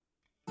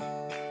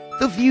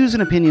The views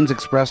and opinions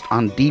expressed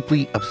on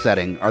Deeply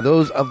Upsetting are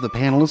those of the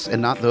panelists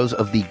and not those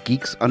of the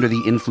Geeks Under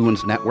the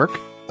Influence Network,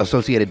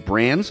 associated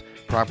brands,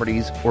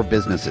 properties, or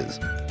businesses.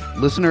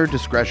 Listener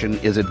discretion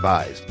is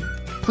advised.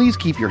 Please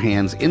keep your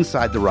hands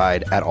inside the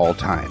ride at all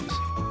times.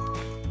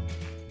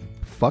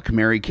 Fuck,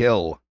 marry,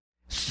 kill.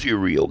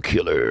 Serial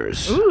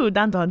killers. Ooh,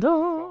 dun dun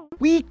dun.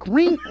 Weak,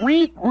 ring,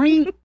 ring,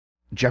 ring.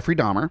 Jeffrey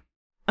Dahmer.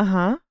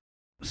 Uh-huh.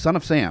 Son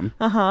of Sam.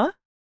 Uh-huh.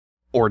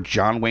 Or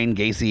John Wayne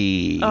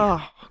Gacy.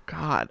 Oh,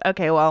 God.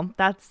 Okay, well,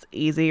 that's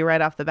easy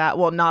right off the bat.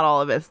 Well, not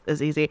all of it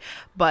is easy,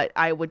 but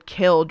I would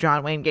kill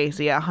John Wayne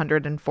Gacy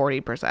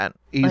 140%.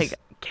 Like,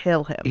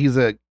 kill him. He's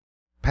a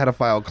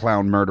pedophile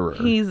clown murderer.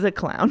 He's a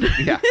clown.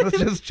 Yeah,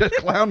 just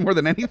clown more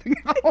than anything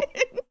else.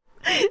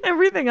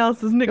 Everything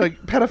else is like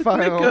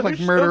pedophile, like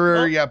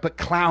murderer, yeah, but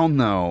clown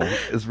though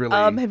is really.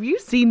 Have you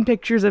seen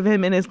pictures of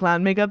him in his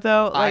clown makeup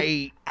though?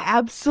 Like,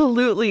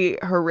 absolutely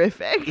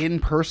horrific. In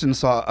person,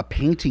 saw a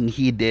painting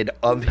he did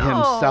of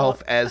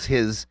himself as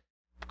his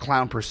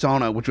clown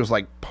persona, which was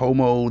like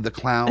Pomo the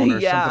clown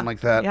or something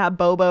like that. Yeah,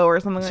 Bobo or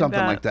something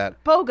like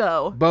that.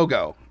 Pogo.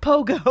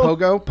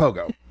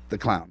 Pogo, the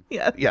clown.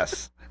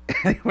 Yes.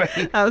 Anyway,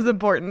 that was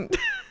important.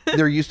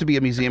 There used to be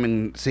a museum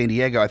in San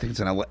Diego, I think it's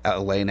in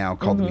LA now,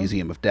 called the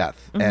Museum of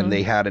Death. And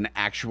they had an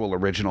actual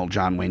original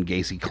John Wayne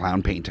Gacy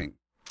clown painting.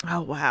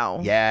 Oh,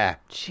 wow. Yeah.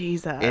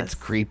 Jesus. It's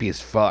creepy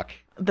as fuck.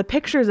 The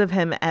pictures of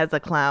him as a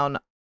clown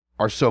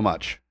are so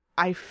much.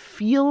 I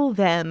feel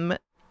them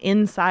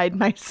inside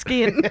my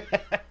skin,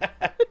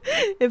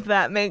 if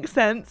that makes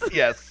sense.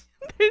 Yes.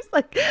 There's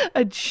like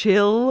a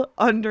chill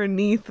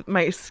underneath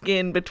my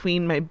skin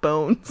between my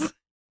bones.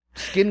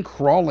 Skin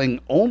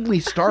crawling only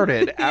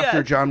started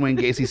after John Wayne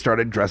Gacy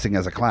started dressing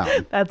as a clown.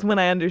 That's when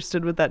I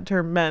understood what that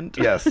term meant.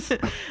 Yes.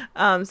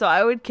 So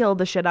I would kill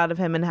the shit out of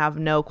him and have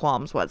no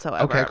qualms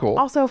whatsoever. Okay, cool.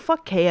 Also,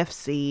 fuck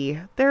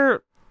KFC.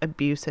 They're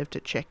abusive to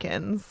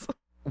chickens.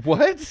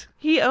 What?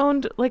 He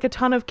owned like a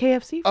ton of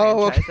KFC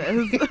franchises.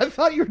 Oh, okay. I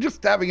thought you were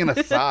just having an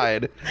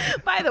aside.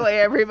 By the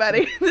way,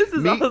 everybody, this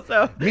is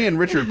me and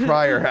Richard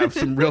Pryor have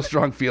some real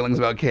strong feelings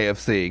about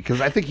KFC because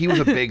I think he was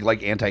a big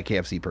like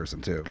anti-KFC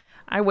person too.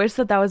 I wish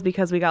that was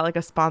because we got like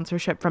a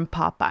sponsorship from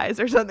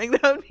Popeyes or something.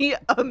 That would be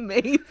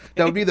amazing.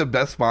 That would be the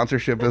best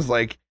sponsorship. Is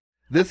like,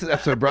 this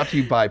episode brought to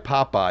you by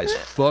Popeyes.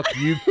 Fuck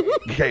you,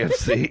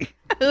 KFC.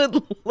 I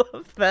would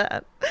love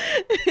that.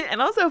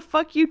 And also,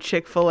 fuck you,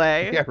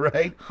 Chick-fil-A. Yeah,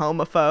 right?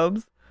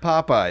 Homophobes.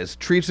 Popeyes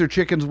treats their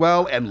chickens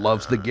well and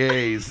loves the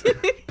gays.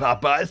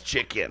 Popeyes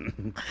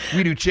chicken.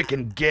 We do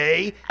chicken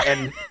gay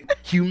and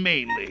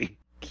humanely.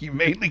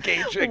 Humanely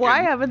gay chicken.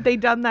 Why haven't they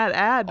done that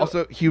ad?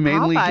 Also,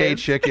 humanely Popeyes. gay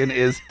chicken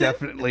is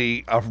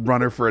definitely a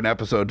runner for an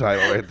episode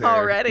title right there.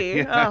 Already?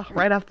 Yeah. Oh,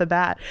 right off the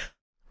bat.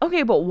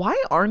 Okay, but why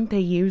aren't they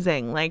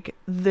using like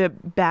the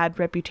bad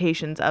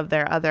reputations of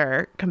their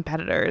other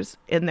competitors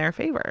in their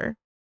favor?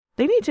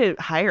 They need to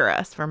hire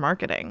us for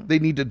marketing. They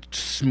need to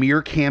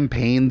smear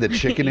campaign the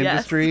chicken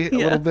industry a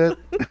little bit.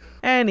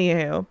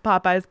 Anywho,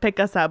 Popeyes,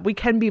 pick us up. We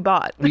can be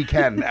bought. We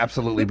can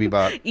absolutely be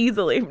bought.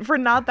 Easily, for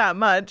not that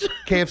much.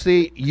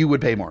 KFC, you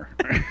would pay more.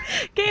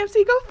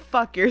 KFC, go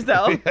fuck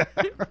yourself.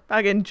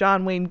 Fucking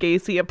John Wayne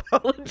Gacy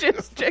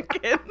apologist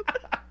chicken.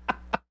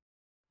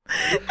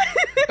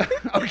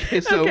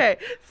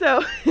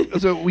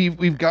 So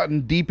we've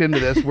gotten deep into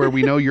this where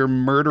we know you're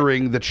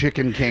murdering the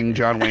Chicken King,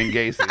 John Wayne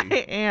Gacy. I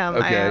am.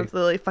 Okay. I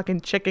absolutely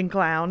fucking chicken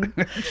clown.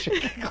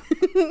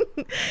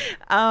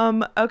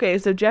 Okay,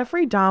 so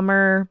Jeffrey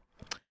Dahmer.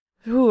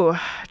 Ooh,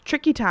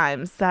 tricky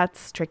times.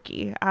 That's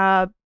tricky.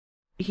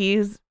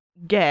 He's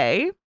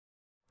gay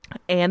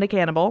and a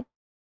cannibal.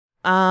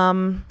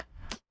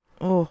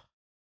 Oh,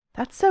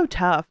 that's so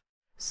tough.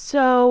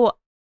 So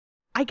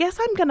I guess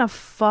I'm gonna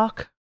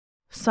fuck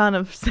Son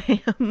of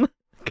Sam.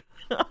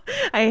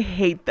 I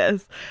hate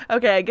this.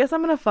 Okay, I guess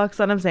I'm gonna fuck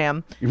Son of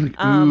Sam. You're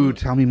like, ooh,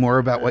 tell me more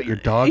about what your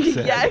dog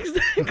said. Yeah,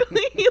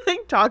 exactly. He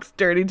like talks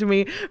dirty to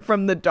me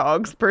from the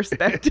dog's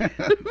perspective.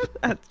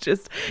 That's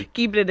just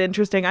keeping it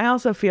interesting. I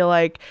also feel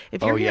like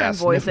if you're hearing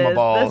voices,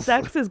 the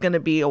sex is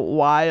gonna be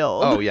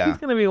wild. Oh yeah, it's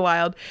gonna be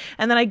wild.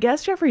 And then I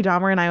guess Jeffrey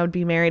Dahmer and I would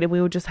be married, and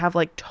we would just have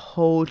like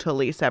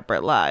totally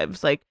separate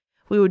lives. Like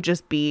we would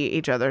just be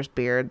each other's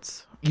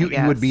beards. You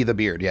would be the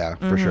beard, yeah,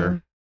 for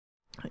sure.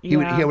 He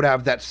Yeah. would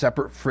have that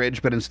separate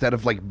fridge, but instead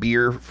of like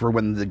beer for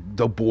when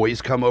the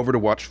boys come over to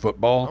watch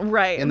football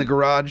in the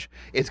garage,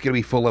 it's going to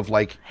be full of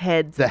like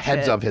heads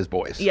of his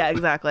boys. Yeah,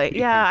 exactly.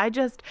 Yeah, I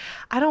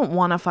don't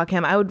want to fuck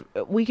him.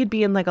 We could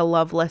be in like a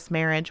loveless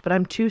marriage, but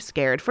I'm too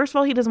scared. First of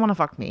all, he doesn't want to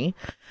fuck me.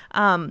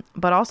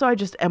 But also I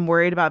just am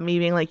worried about me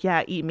being like,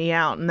 yeah, eat me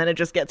out. And then it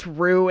just gets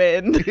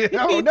ruined. He takes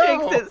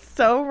it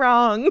so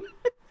wrong.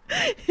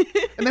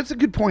 And that's a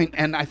good point.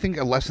 And I think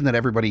a lesson that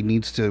everybody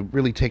needs to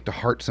really take to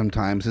heart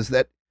sometimes is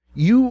that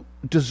you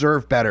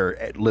deserve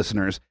better,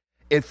 listeners.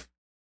 If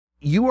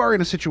you are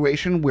in a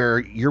situation where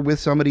you're with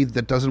somebody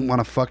that doesn't want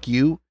to fuck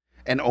you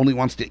and only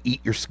wants to eat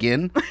your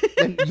skin,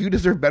 then you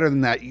deserve better than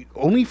that. You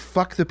only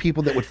fuck the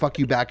people that would fuck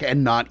you back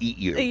and not eat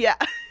you. Yeah.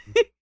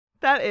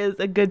 That is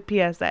a good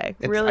PSA.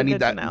 Really I need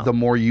good that. to know. The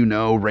more you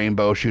know,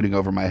 rainbow shooting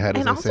over my head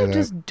And as I say also that.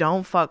 just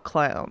don't fuck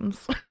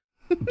clowns.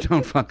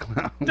 Don't fuck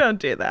clowns. Don't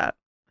do that.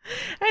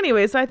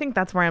 Anyway, so I think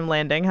that's where I'm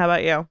landing. How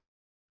about you?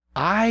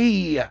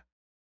 I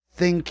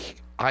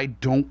think I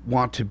don't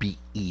want to be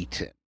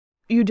eaten.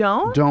 You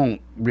don't?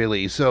 Don't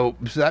really. So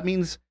that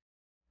means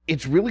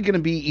it's really going to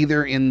be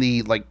either in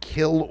the like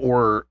kill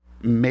or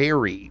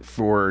marry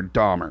for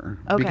Dahmer.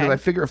 Okay. Because I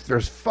figure if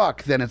there's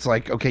fuck, then it's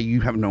like, okay, you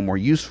have no more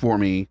use for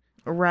me.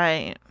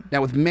 Right.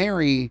 Now with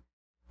marry,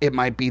 it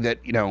might be that,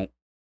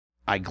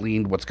 I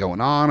gleaned what's going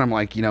on. I'm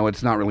like,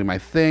 it's not really my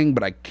thing,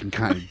 but I can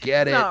kind of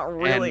get it. Not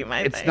really and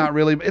my it's thing. not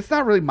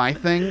really my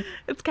thing.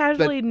 It's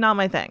casually not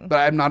my thing. But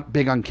I'm not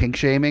big on kink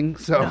shaming.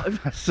 So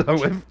No.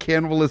 so if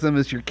cannibalism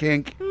is your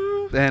kink,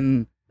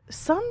 then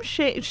Some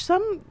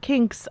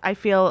kinks I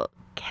feel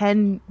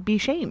can be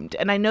shamed,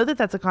 and I know that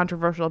that's a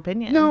controversial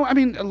opinion. no, I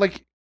mean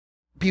like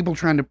people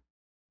trying to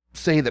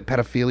say that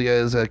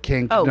pedophilia is a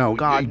kink. Oh no,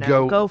 God,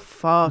 no! Go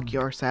fuck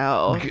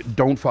yourself.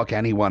 Don't fuck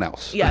anyone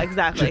else. Yeah,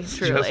 exactly. Just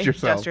Truly,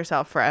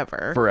 yourself.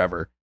 forever.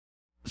 Forever.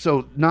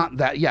 So not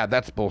that. Yeah,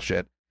 that's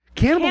bullshit.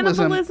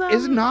 Cannibalism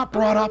is not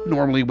brought up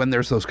normally when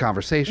there's those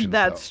conversations.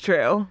 That's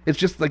true. It's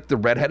just like the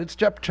redheaded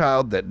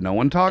stepchild that no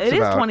one talks It is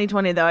about.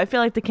 2020 though. I feel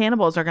like the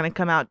cannibals are going to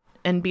come out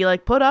and be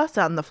like, put us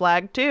on the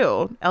flag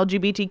too.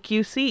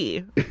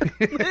 LGBTQC.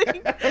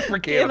 For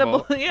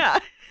cannibal. Yeah.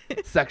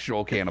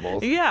 Sexual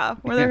cannibals. Yeah.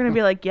 Where they're going to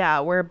be like, yeah,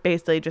 we're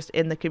basically just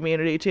in the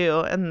community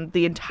too. And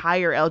the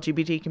entire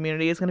LGBT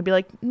community is going to be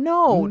like,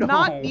 no,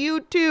 not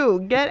you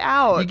too. Get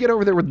out. You get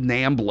over there with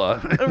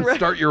NAMBLA and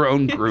start your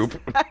own group.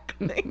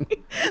 Exactly.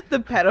 The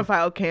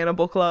pedophile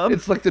cannibal club.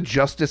 It's like the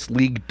Justice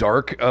League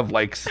Dark of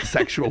like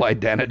sexual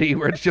identity,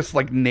 where it's just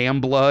like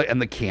NAMBLA and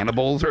the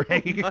cannibals are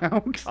hanging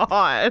out.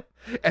 God.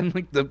 And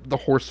like the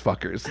horse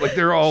fuckers. Like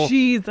they're all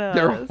Jesus.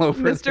 they're all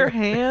over Mr. there.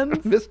 Hands.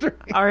 Mr.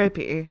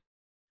 R.I.P.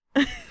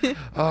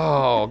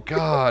 Oh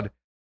God.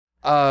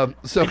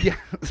 So yeah,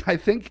 I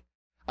think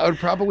I would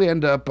probably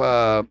end up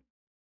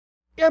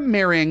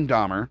marrying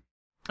Dahmer,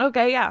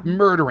 Okay, yeah.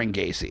 murdering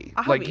Gacy.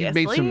 Like you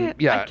made some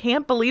I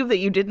can't believe that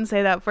you didn't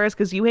say that first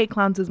because you hate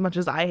clowns as much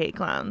as I hate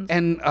clowns.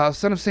 And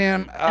Son of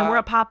Sam, and we're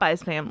a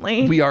Popeyes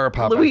family. we are a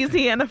Popeyes.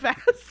 Louisiana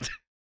Fast.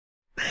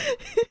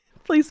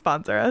 Please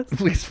sponsor us.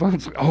 Please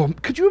sponsor. Oh,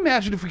 could you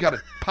imagine if we got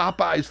a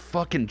Popeyes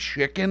fucking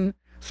chicken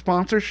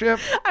sponsorship?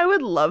 I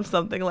would love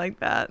something like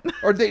that.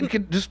 Or they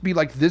could just be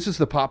like, this is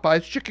the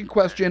Popeyes chicken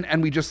question,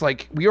 and we just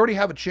like, we already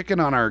have a chicken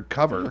on our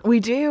cover.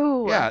 We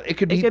do. Yeah, it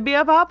could be a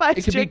Popeyes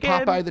It could chicken. be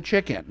Popeye the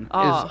chicken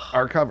is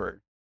our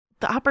cover.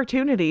 The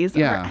opportunities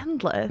are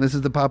endless. This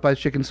is the Popeyes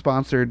chicken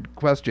sponsored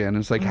question.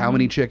 It's like, how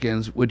many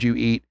chickens would you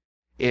eat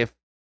if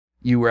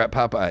you were at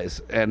Popeyes?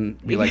 And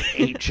be like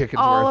 8 chickens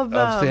worth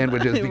of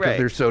sandwiches because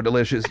they're so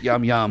delicious.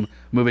 Yum, yum.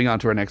 Moving on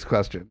to our next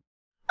question.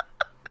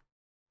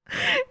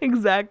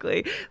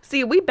 Exactly.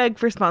 See, we beg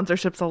for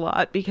sponsorships a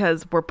lot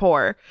because we're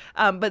poor.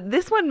 But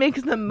this one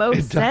makes the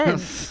most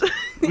sense.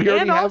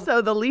 And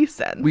also the least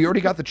sense. We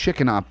already got the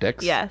chicken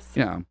optics. Yes.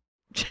 Yeah.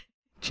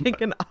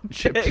 Chicken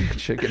optics.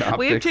 Chicken optics.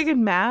 We have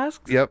chicken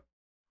masks. Yep.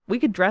 We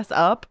could dress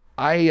up.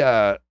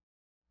 I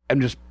am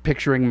just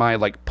picturing my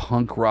like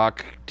punk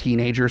rock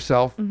teenager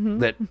self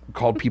that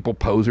called people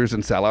posers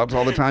and sellouts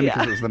all the time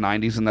because it was the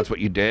 90s and that's what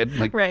you did.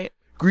 Like, right.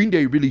 Green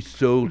Day really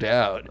sold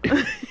out.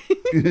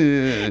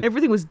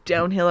 Everything was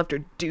downhill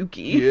after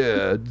Dookie.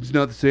 Yeah, it's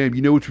not the same.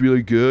 You know what's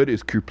really good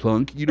is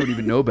Kerplunk. You don't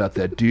even know about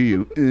that, do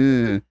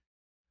you?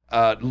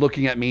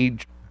 Looking at me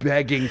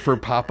begging for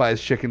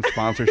Popeye's chicken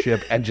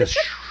sponsorship and just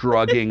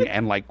shrugging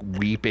and like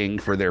weeping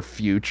for their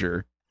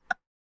future.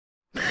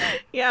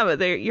 Yeah, but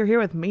you're here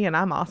with me and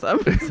I'm awesome.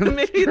 So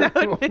maybe that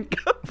would make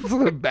up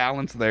for the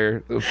balance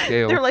there of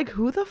scale. They're like,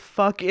 who the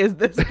fuck is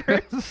this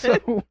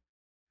person?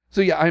 So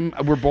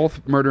yeah, we're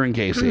both murdering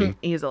Gacy.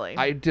 Easily.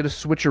 I did a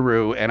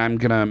switcheroo and I'm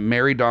gonna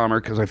marry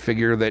Dahmer because I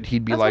figure that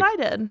he'd be That's like. what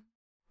I did.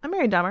 I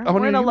married Dahmer. Oh,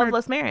 we're in a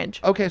loveless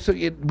marriage. Okay, so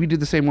we did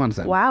the same ones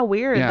then. Wow,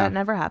 weird. Yeah. That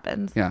never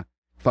happens. Yeah.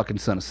 Fucking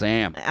Son of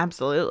Sam.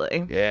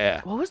 Absolutely.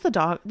 Yeah. What was the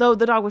dog? Though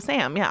the dog was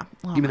Sam. Yeah.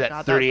 Oh Give me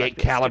that 38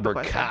 caliber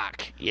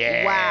cock.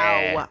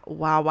 Yeah.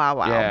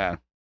 Wow. Yeah.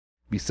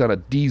 Be son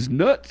of D's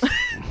nuts.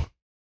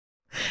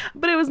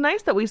 But it was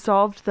nice that we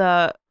solved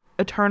the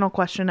eternal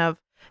question of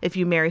if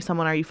you marry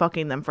someone, are you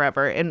fucking them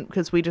forever? And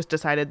because we just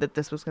decided that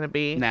this was going to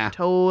be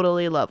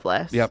totally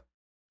loveless. Yep.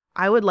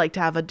 I would like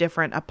to have a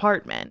different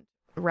apartment.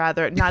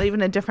 Rather, not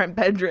even a different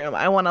bedroom.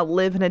 I want to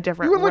live in a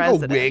different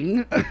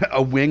residence.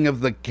 A wing of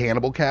the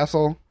cannibal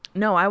castle?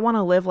 No, I want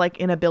to live like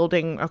in a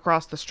building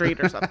across the street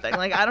or something.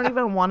 Like, I don't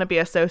even want to be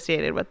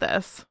associated with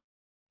this.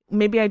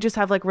 Maybe I just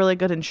have like really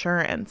good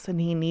insurance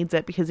and he needs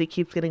it because he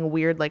keeps getting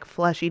weird like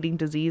flesh-eating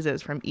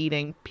diseases from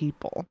eating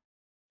people.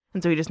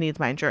 And so he just needs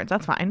my insurance.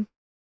 That's fine.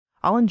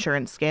 I'll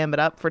insurance scam it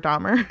up for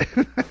Dahmer.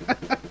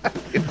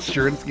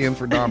 Insurance scams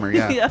for Dahmer,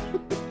 yeah. Yeah.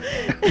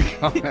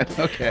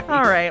 Okay.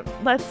 All right.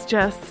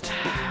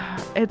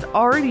 It's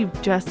already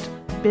just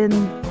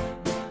been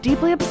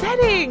deeply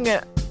upsetting.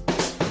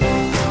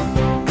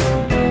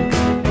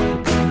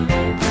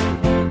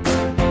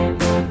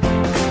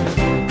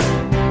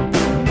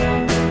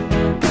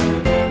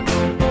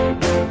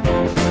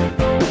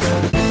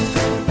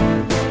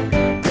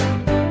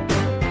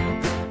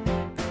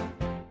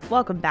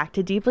 Welcome back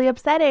to Deeply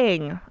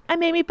Upsetting.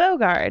 I'm Amy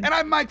Bogard. And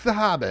I'm Mike the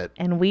Hobbit.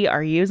 And we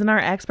are using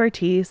our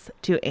expertise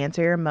to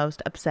answer your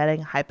most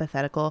upsetting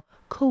hypothetical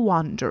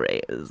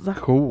quandaries.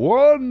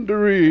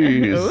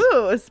 Quandaries.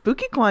 Ooh, a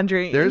spooky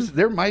quandary.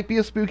 There might be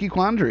a spooky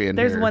quandary in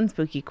here. There's one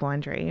spooky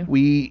quandary.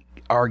 We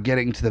are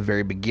getting to the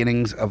very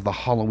beginnings of the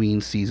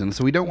Halloween season,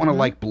 so we don't want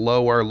to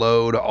blow our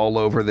load all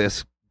over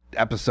this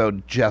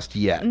episode just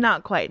yet.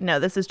 Not quite. No,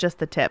 this is just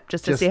the tip,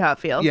 just to see how it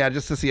feels. Yeah,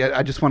 just to see.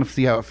 I just want to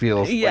see how it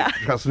feels. Yeah.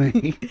 Trust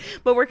me.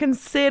 But we're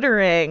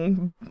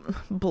considering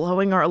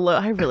blowing our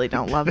load. I really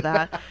don't love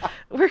that.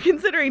 We're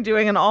considering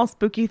doing an all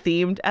spooky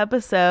themed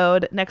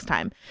episode next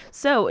time.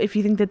 So if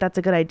you think that that's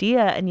a good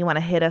idea and you want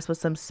to hit us with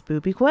some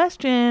spooky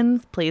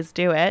questions, please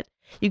do it.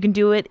 You can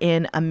do it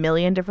in a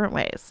million different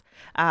ways.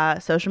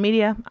 Social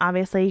media,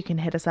 obviously, you can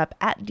hit us up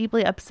at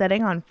Deeply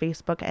Upsetting on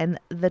Facebook and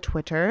the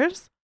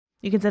Twitters.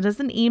 You can send us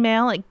an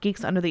email at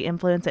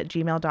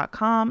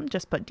geeksundertheinfluence@gmail.com.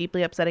 Just put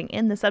Deeply Upsetting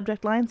in the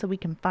subject line so we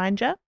can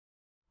find you.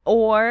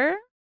 Or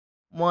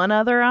one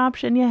other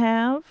option you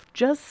have,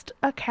 just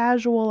a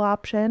casual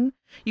option.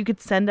 You could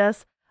send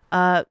us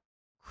a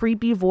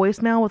creepy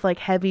voicemail with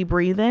heavy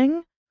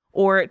breathing,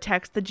 or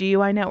text the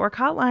GUI Network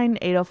hotline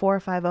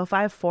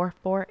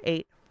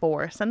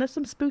 804-505-4484. Send us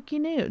some spooky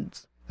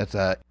nudes. That's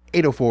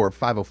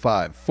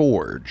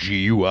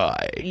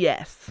 804-505-4GUI.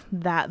 Yes,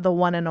 the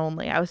one and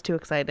only. I was too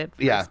excited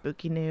for the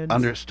spooky nudes.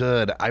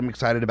 Understood. I'm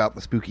excited about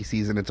the spooky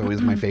season. It's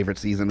always my favorite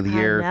season of the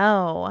year. I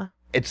know.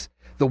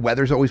 The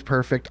weather's always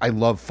perfect. I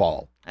love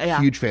fall. Yeah.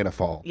 Huge fan of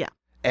fall. Yeah.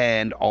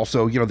 And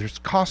also, there's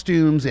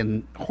costumes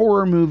and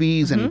horror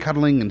movies and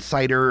cuddling and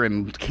cider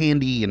and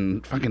candy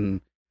and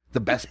fucking the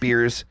best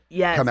beers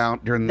come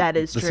out during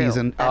the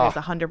season. That is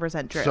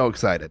 100% true. So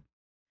excited.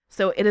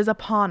 So it is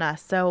upon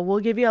us. So we'll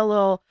give you a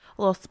little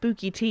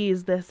spooky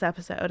tease this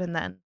episode, and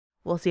then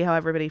we'll see how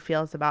everybody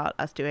feels about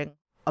us doing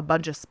a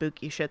bunch of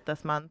spooky shit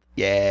this month.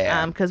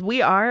 Yeah. Because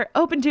we are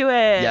open to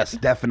it. Yes,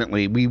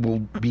 definitely. We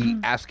will be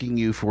asking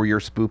you for your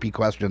spooky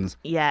questions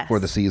for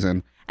the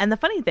season. And the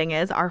funny thing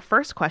is, our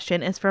first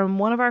question is from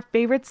one of our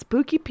favorite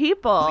spooky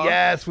people.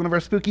 Yes, one of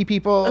our spooky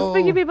people.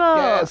 Spooky people.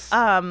 Yes.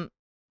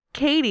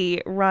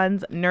 Katie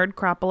runs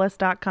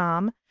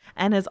nerdcropolis.com.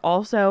 and has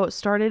also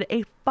started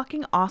a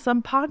fucking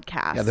awesome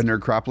podcast. Yeah, the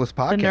Nerdcropolis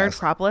podcast. The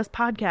Nerdcropolis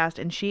podcast,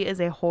 and she is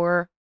a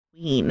horror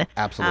queen.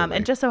 Absolutely.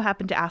 And just so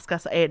happened to ask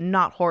us a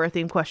not horror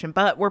themed question,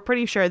 but we're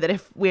pretty sure that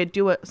if we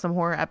do some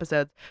horror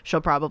episodes, she'll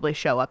probably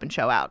show up and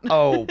show out.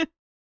 Oh,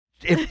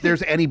 if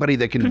there's anybody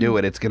that can do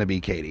it, it's going to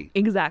be Katie.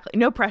 Exactly.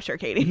 No pressure,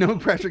 Katie. No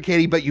pressure,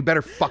 Katie, but you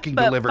better fucking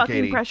deliver, fucking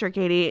Katie. Pressure,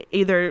 Katie.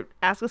 Either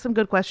ask us some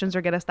good questions or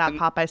get us that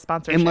Popeye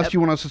sponsorship. Unless you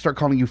want us to start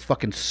calling you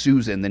fucking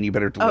Susan, then you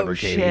better deliver,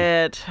 Katie. Oh,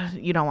 shit.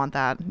 You don't want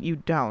that. You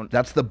don't.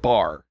 That's the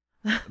bar.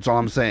 That's all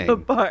I'm saying. The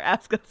bar.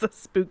 Ask us a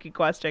spooky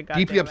question.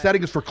 Deeply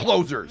Upsetting is for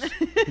closers.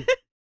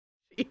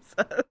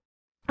 Jesus.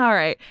 All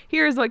right.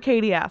 Here's what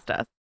Katie asked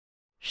us.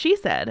 She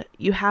said,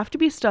 you have to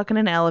be stuck in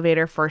an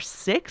elevator for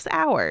 6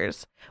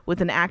 hours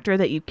with an actor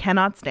that you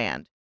cannot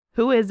stand.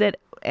 Who is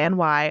it and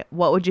why?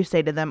 What would you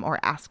say to them or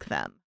ask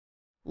them?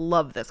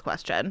 Love this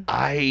question.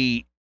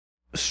 I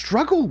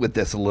struggle with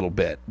this a little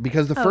bit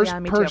because the first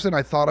person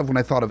I thought of when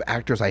I thought of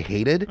actors I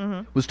hated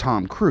was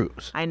Tom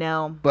Cruise. I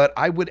know. But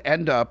I would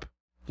end up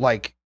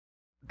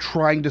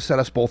trying to set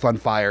us both on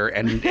fire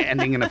and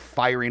ending in a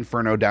fiery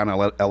inferno down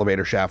an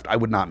elevator shaft. I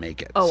would not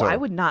make it. Oh, so. I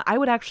would not. I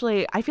would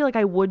actually, I feel like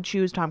I would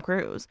choose Tom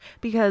Cruise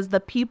because the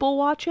people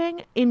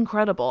watching,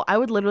 incredible. I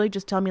would literally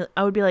just tell me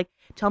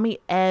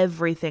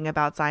everything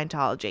about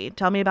Scientology.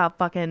 Tell me about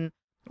fucking,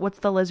 what's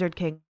the Lizard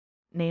King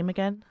name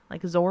again?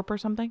 Like Zorp or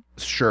something?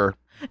 Sure.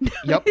 No,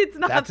 yep. It's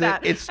not that's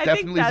that. It's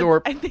definitely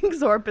Zorp. I think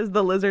Zorp is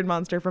the lizard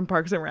monster from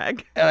Parks and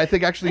Rec. And I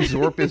think actually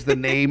Zorp is the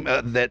name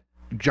that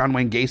John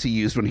Wayne Gacy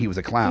used when he was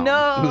a clown.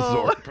 No.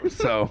 Zorp.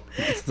 So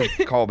it's the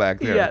callback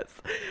there. Yes.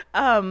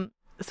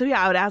 So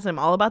yeah, I would ask him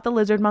all about the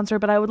lizard monster,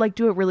 but I would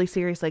do it really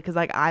seriously because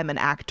I'm an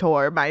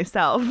actor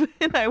myself,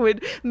 and I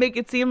would make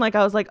it seem like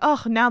I was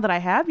oh, now that I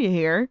have you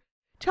here,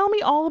 tell me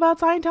all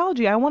about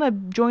Scientology. I want to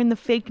join the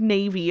fake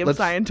navy of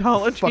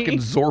Scientology. Fucking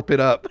Zorp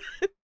it up.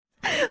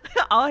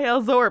 All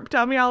hail Zorp.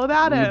 Tell me all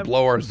about him. We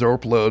blow our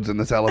Zorp loads in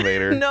this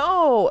elevator.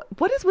 No.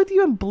 What is with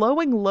you and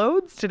blowing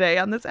loads today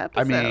on this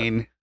episode? I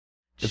mean,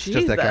 it's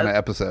just that kind of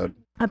episode.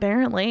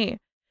 Apparently.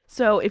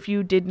 So if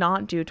you did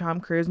not do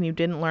Tom Cruise and you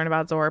didn't learn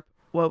about Zorp,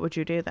 what would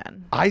you do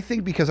then? I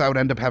think because I would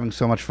end up having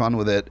so much fun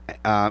with it,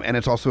 and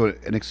it's also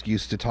an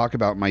excuse to talk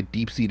about my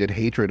deep-seated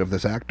hatred of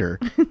this actor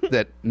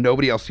that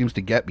nobody else seems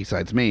to get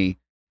besides me,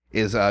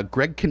 is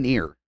Greg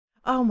Kinnear.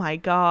 Oh my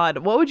God.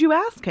 What would you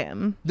ask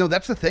him? No,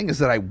 that's the thing, is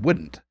that I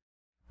wouldn't.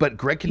 But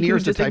Greg Kinnear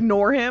is the type...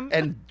 ignore him?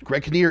 And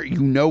Greg Kinnear,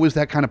 is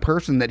that kind of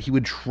person that he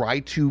would try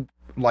to,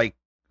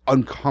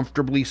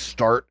 uncomfortably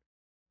start,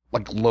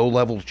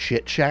 low-level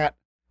chit-chat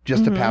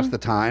just to pass the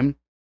time,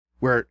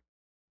 where...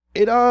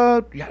 It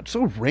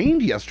so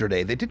rained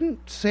yesterday. They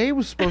didn't say it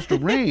was supposed to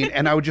rain.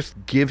 And I would just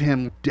give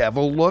him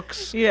devil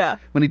looks. Yeah.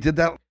 When he did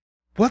that,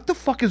 what the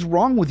fuck is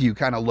wrong with you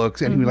kind of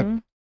looks? And he was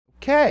like,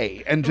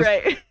 okay. And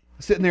just,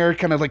 sitting there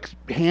kind of like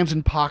hands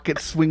in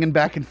pockets, swinging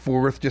back and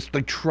forth, just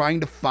like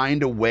trying to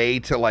find a way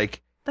to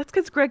like. That's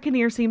because Greg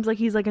Kinnear seems like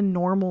he's like a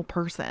normal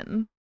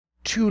person.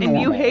 Too normal.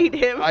 And you hate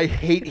him. I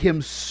hate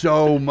him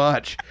so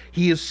much.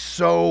 He is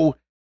so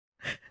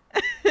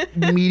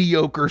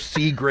mediocre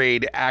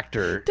C-grade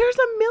actor. There's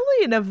a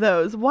million of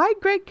those. Why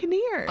Greg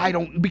Kinnear?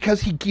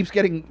 Because he keeps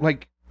getting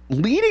like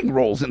leading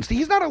roles and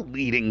he's not a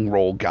leading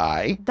role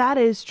guy. That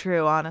is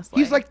true,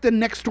 honestly. He's like the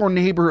next door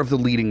neighbor of the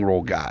leading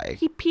role guy.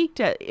 He peaked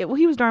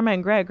he was Dharma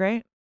and Greg,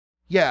 right?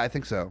 Yeah, I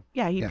think so.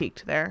 Yeah, he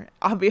peaked there.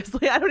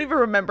 Obviously, I don't even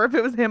remember if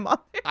it was him on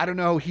there. I don't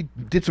know. He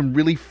did some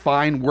really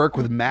fine work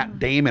with Matt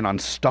Damon on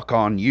Stuck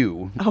on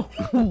You. Oh,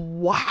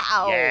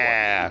 wow.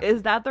 Yeah.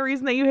 Is that the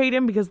reason that you hate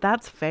him? Because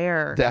that's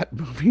fair. That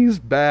movie is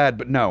bad,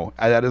 but no,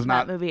 that is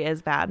not. That movie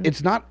is bad.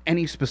 It's not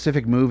any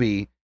specific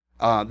movie.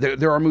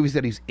 There are movies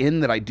that he's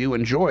in that I do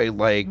enjoy,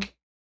 like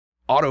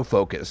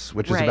Autofocus,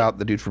 which is about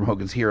the dude from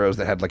Hogan's Heroes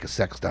that had like a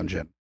sex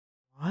dungeon.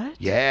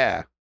 What?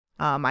 Yeah.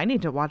 I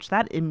need to watch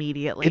that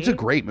immediately. It's a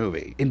great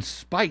movie, in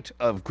spite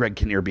of Greg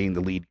Kinnear being the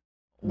lead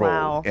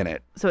role in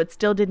it. So it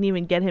still didn't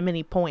even get him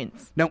any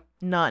points? Nope.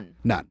 None.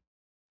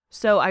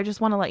 So I just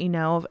want to let you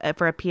know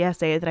for a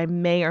PSA that I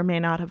may or may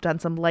not have done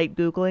some light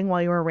Googling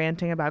while you were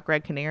ranting about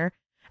Greg Kinnear,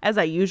 as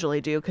I usually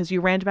do, because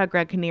you rant about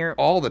Greg Kinnear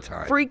all the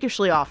time.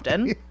 Freakishly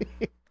often,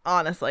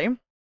 honestly.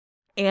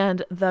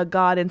 And the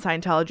god in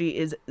Scientology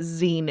is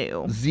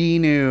Xenu.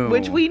 Xenu.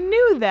 Which we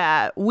knew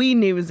that. We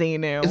knew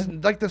Xenu.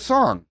 It's like the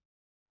song.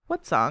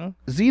 What song?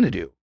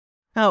 Xanadu.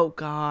 Oh,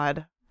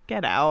 God.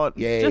 Get out.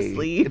 Yay. Just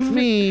leave. It's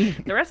me.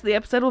 The rest of the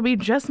episode will be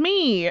just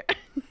me.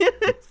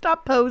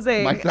 Stop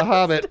posing. Like the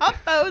Hobbit. Stop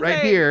posing. Right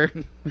here.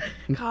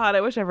 God,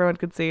 I wish everyone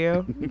could see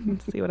you.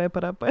 See what I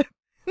put up with.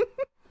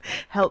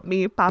 Help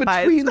me,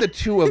 Popeyes. Between the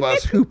two of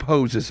us, who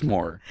poses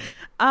more?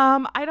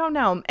 I don't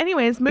know.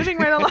 Anyways, moving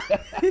right along.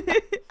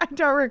 I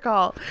don't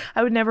recall.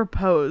 I would never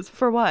pose.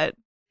 For what?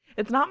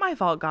 It's not my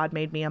fault God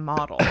made me a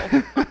model.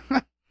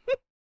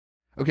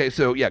 Okay,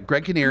 so yeah,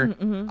 Greg Kinnear,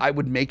 I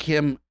would make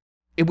him,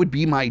 it would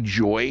be my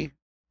joy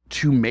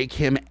to make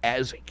him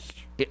as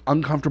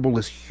uncomfortable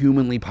as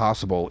humanly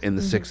possible in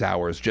the 6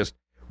 hours. Just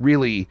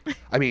really,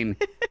 I mean,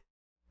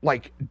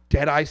 like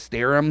dead eye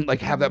stare him,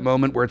 like have that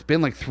moment where it's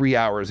been like 3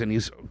 hours and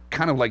he's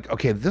kind of like,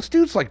 okay, this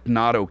dude's like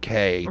not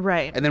okay.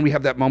 Right. And then we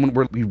have that moment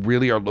where we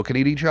really are looking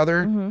at each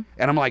other and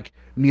I'm like,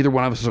 neither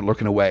one of us are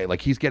looking away.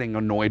 Like he's getting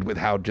annoyed with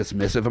how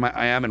dismissive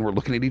I am and we're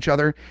looking at each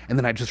other. And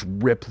then I just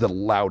rip the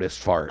loudest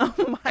fart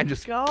and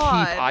just keep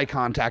eye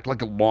contact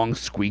like a long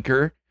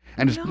squeaker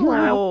and just as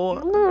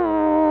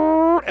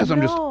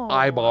I'm just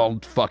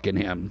eyeballed fucking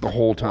him the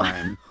whole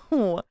time.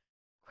 Wow.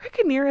 Greg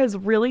Kinnear has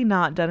really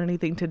not done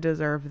anything to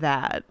deserve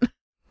that.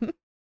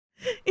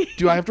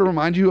 Do I have to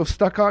remind you of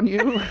Stuck on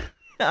You?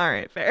 All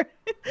right, fair.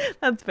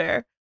 That's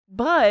fair.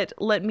 But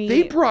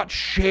They brought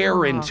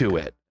Cher into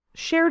it.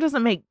 Cher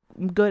doesn't make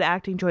good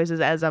acting choices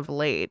as of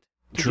late.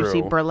 Did you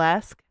see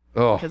Burlesque?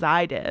 Oh. Because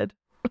I did.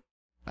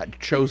 I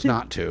chose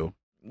not to.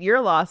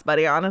 You're lost,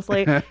 buddy,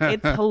 honestly.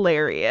 It's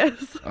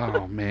hilarious.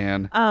 Oh,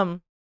 man.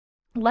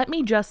 Let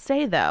me just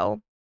say,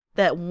 though,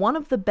 that one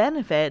of the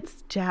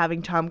benefits to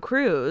having Tom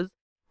Cruise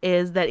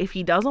is that if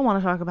he doesn't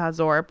want to talk about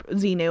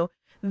Xenu,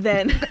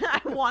 then I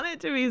want it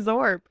to be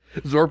Zorp.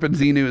 Zorp and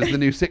Xenu is the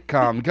new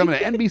sitcom coming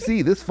to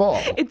NBC this fall.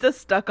 It's a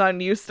Stuck on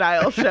You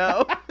style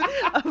show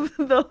of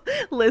the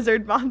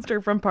lizard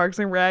monster from Parks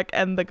and Rec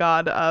and the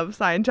god of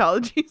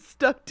Scientology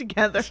stuck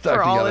together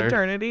for all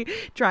eternity,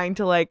 trying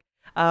to like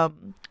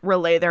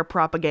relay their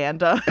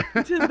propaganda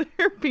to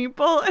their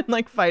people and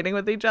like fighting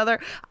with each other.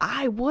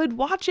 I would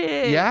watch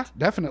it. Yeah,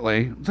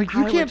 definitely. It's like,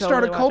 you can't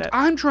start a cult.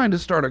 I'm trying to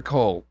start a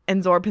cult.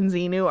 And Zorp and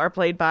Xenu are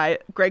played by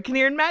Greg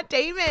Kinnear and Matt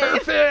Damon.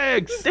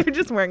 Perfect. They're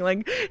just wearing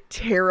like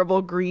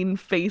terrible green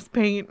face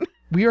paint.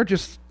 We are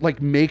just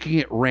like making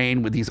it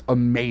rain with these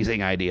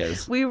amazing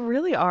ideas. We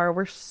really are.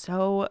 We're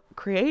so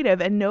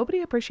creative and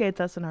nobody appreciates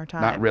us in our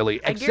time. Not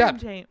really,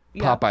 except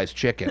Popeye's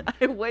Chicken.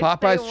 I wish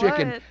Popeye's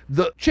Chicken,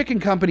 the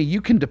chicken company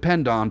you can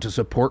depend on to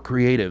support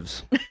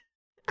creatives.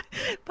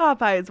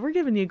 Popeyes, we're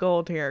giving you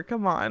gold here.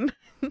 Come on.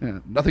 Yeah,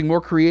 nothing more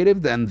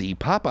creative than the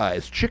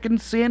Popeye's Chicken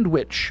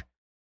Sandwich.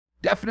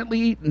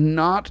 Definitely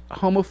not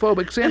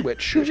homophobic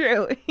sandwich.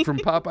 True. From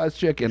Popeye's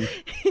Chicken.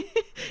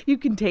 You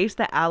can taste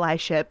the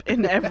allyship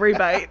in every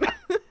bite.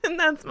 And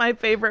that's my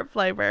favorite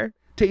flavor.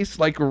 Tastes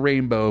like a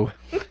rainbow.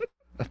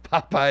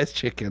 Popeye's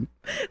Chicken.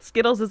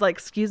 Skittles is like,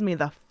 excuse me,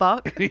 the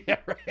fuck? Yeah,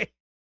 right.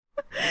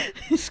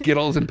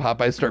 Skittles and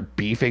Popeyes start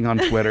beefing on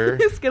Twitter.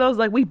 Skittles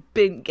like, we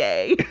been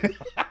gay.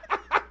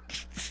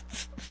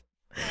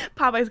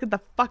 Popeyes, get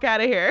the fuck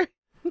out of here.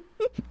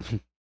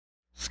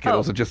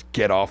 Skittles will just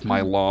get off my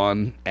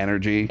lawn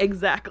energy.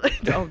 Exactly.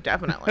 Oh,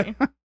 definitely.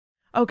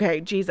 Okay,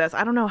 Jesus,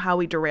 I don't know how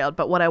we derailed,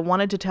 but what I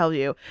wanted to tell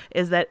you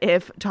is that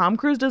if Tom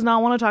Cruise does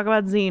not want to talk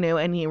about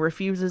Xenu and he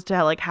refuses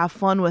to like have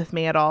fun with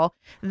me at all,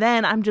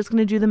 then I'm just going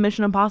to do the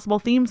Mission Impossible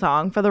theme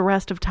song for the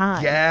rest of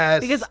time. Yes.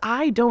 Because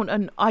I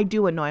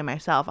do annoy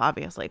myself,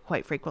 obviously,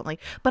 quite frequently,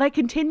 but I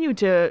continue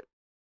to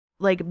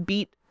like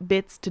beat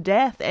bits to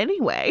death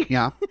anyway.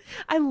 Yeah.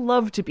 I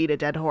love to beat a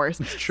dead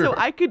horse. Sure. So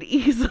I could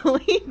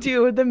easily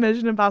do the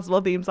Mission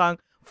Impossible theme song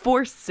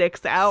for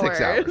 6 hours.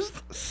 6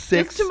 hours.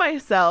 Just to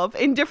myself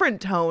in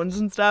different tones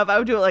and stuff. I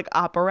would do it like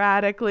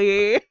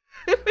operatically.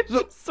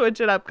 Just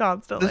switch it up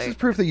constantly. This is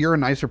proof that you're a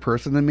nicer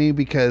person than me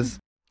because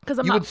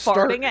I'm not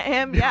farting at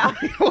him. Yeah.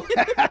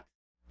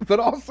 But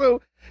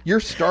also you're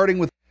starting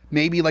with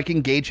maybe like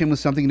engage him with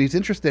something that he's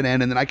interested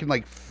in, and then I can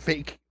like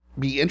fake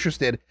be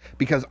interested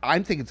because I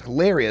think it's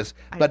hilarious,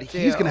 but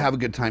he's going to have a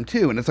good time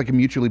too. And it's like a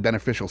mutually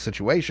beneficial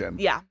situation.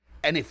 Yeah.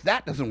 And if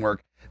that doesn't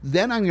work,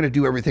 then I'm going to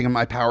do everything in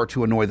my power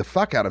to annoy the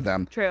fuck out of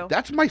them. True.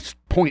 That's my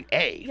point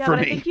A yeah, for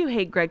but me. I think you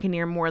hate Greg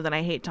Kinnear more than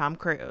I hate Tom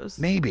Cruise.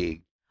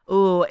 Maybe.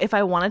 Ooh, if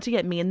I wanted to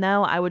get mean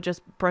though, I would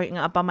just bring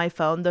up on my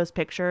phone those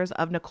pictures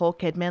of Nicole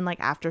Kidman, like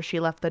after she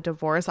left the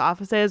divorce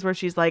offices where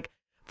she's like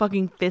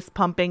fucking fist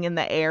pumping in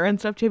the air and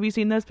stuff. Have you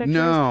seen those pictures?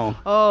 No.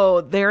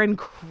 Oh, they're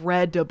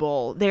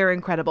incredible. They're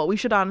incredible. We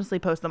should honestly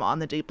post them on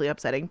the Deeply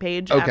Upsetting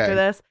page after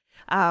this.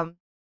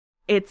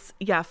 It's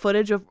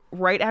footage of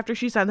right after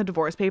she signed the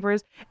divorce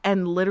papers,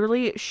 and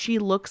literally she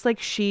looks like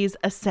she's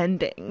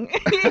ascending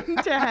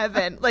into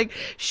heaven. Like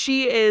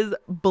she is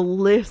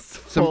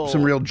blissful.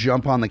 Some real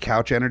jump on the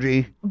couch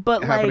energy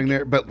but happening like,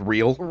 there, but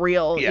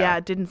real. Yeah,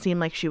 it didn't seem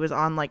like she was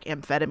on like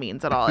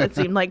amphetamines at all. It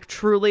seemed like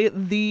truly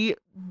the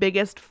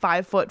biggest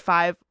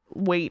 5'5"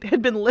 weight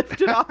had been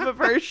lifted off of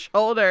her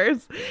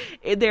shoulders.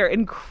 They're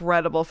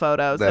incredible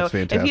photos. That's so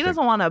fantastic. If he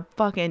doesn't want to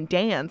fucking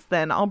dance,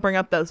 then I'll bring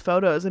up those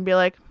photos and be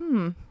like,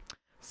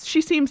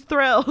 she seems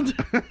thrilled.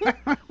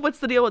 What's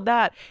the deal with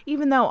that?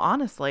 Even though,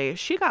 honestly,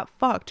 she got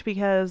fucked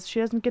because she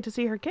doesn't get to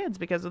see her kids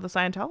because of the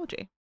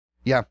Scientology.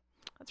 Yeah.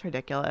 That's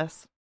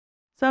ridiculous.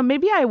 So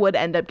maybe I would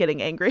end up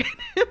getting angry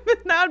at him.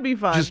 That would be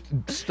fun. Just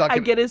stuck I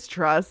get his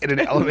trust. in an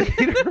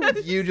elevator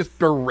with you just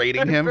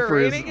berating him for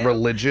his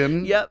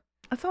religion. Yep.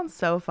 That sounds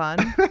so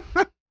fun.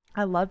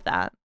 I love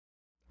that.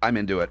 I'm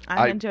into it.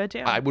 I'm into it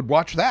too. I would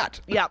watch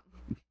that. Yep.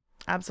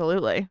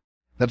 Absolutely.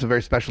 That's a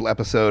very special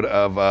episode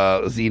of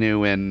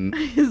Xenu and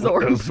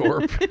Zorp.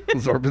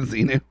 Zorp and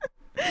Xenu.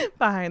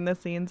 Behind the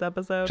scenes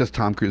episode. Just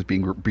Tom Cruise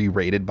being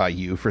berated by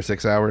you for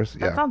 6 hours.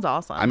 That sounds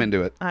awesome. I'm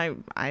into it.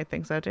 I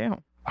think so too.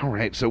 All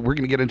right. So we're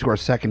going to get into our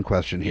second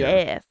question here.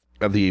 Yes.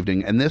 Of the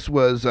evening. And this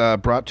was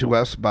brought to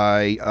us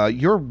by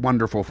your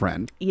wonderful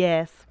friend.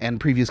 Yes.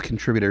 And previous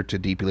contributor to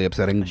Deeply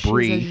Upsetting, She's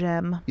Bree. a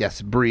gem.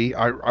 Yes, Bree,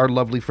 our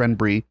lovely friend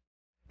Bree,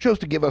 chose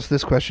to give us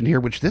this question here,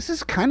 which this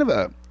is kind of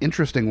a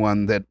interesting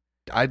one that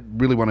I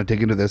really want to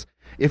dig into this.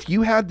 If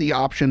you had the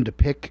option to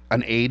pick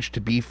an age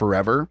to be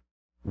forever,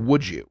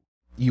 would you?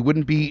 You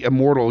wouldn't be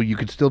immortal. You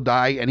could still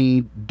die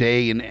any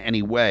day in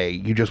any way.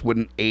 You just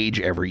wouldn't age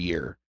every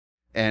year.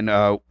 And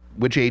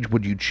which age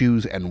would you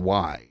choose and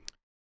why?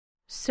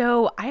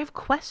 So I have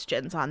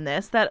questions on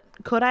this that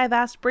could I have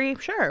asked Bree?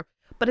 Sure.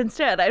 But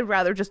instead, I'd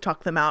rather just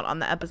talk them out on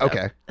the episode.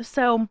 Okay.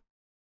 So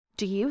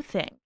do you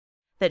think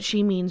that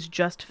she means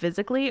just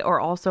physically or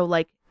also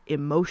like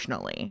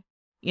emotionally?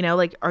 You know,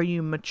 like, are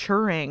you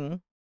maturing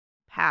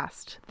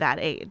past that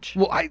age?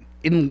 Well,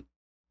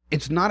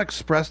 it's not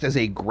expressed as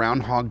a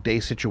Groundhog Day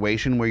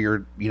situation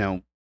where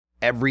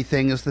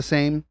everything is the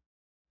same.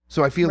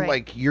 So I feel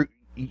like you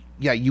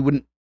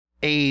wouldn't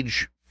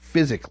age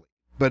physically,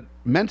 but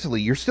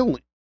mentally you're still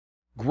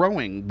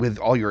growing with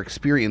all your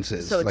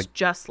experiences. So it's like,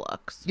 just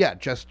looks. Yeah,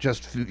 just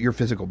your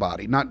physical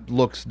body, not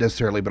looks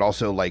necessarily, but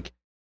also like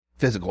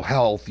physical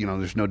health.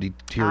 There's no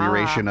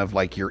deterioration of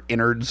like your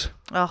innards.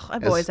 Oh,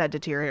 I've always had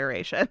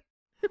deterioration.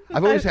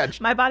 I've always had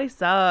my body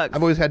sucks.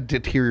 I've always had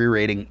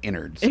deteriorating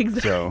innards.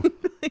 Exactly. So.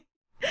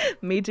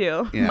 Me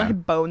too. Yeah. My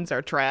bones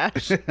are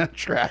trash.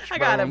 Trash. I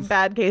got a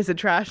bad case of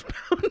trash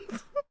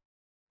bones.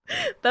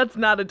 That's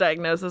not a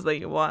diagnosis that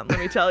you want, let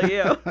me tell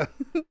you.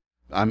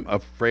 I'm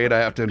afraid I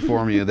have to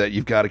inform you that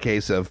you've got a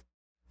case of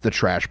the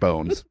trash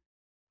bones.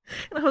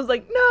 And I was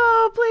like,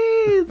 no,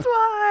 please,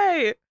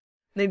 why?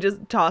 They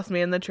just tossed me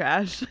in the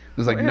trash.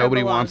 It's like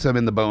nobody wants them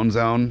in the bone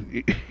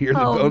zone. You're in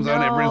the bone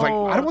zone. Everybody's like,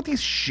 I don't want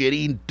these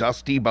shitty,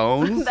 dusty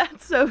bones.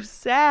 That's so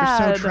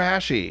sad. They're so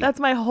trashy.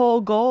 That's my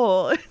whole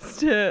goal, is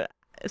to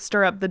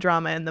stir up the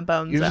drama in the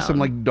bone zone. You're just some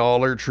like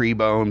Dollar Tree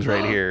bones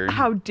right here.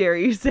 How dare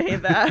you say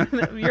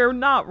that? You're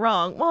not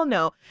wrong. Well,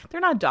 no, they're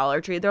not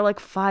Dollar Tree. They're like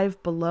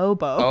Five Below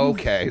bones.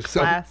 Okay,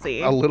 classy.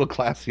 So a little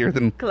classier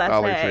than Classy.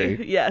 Dollar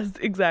Tree. Yes,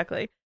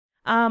 exactly.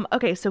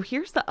 Okay, so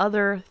here's the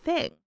other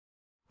thing.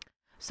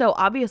 So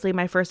obviously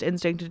my first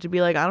instinct is to be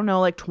like, I don't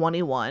know, like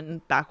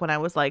 21 back when I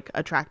was like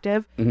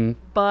attractive. Mm-hmm.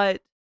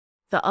 But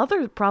the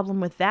other problem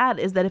with that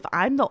is that if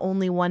I'm the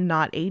only one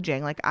not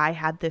aging, like I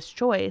had this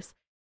choice,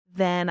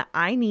 then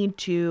I need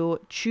to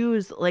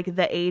choose like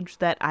the age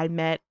that I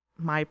met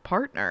my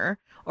partner,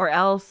 or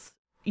else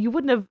you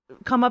wouldn't have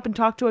come up and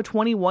talked to a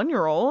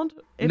 21-year-old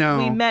if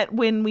we met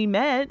when we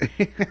met.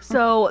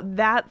 So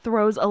that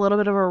throws a little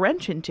bit of a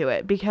wrench into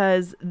it,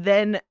 because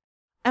then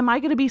am I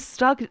going to be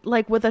stuck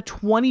like with a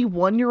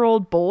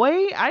 21-year-old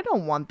boy? I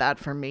don't want that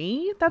for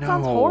me. That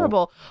sounds No.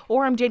 horrible.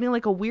 Or I'm dating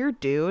like a weird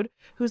dude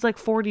who's like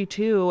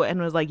 42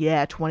 and was like,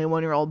 yeah,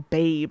 21-year-old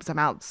babes. I'm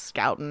out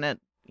scouting it,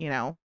 you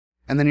know.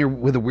 And then you're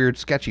with a weird,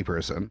 sketchy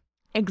person.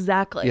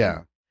 Exactly.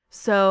 Yeah.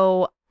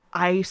 So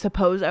I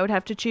suppose I would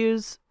have to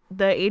choose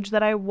the age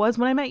that I was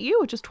when I met you,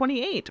 which is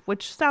 28,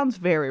 which sounds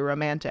very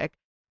romantic.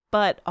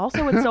 But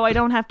also it's so I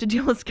don't have to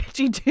deal with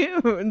sketchy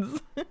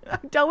dudes.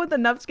 I've dealt with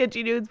enough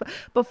sketchy dudes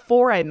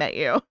before I met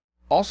you.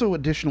 Also,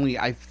 additionally,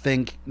 I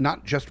think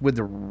not just with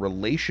the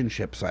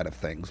relationship side of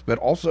things, but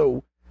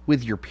also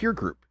with your peer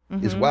group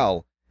as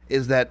well,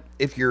 is that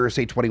if you're,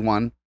 say,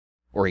 21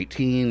 or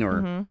 18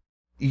 or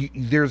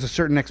there's a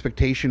certain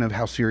expectation of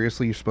how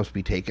seriously you're supposed to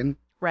be taken.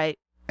 Right.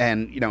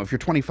 And, you know, if you're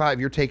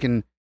 25, you're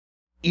taken,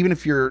 even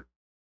if you're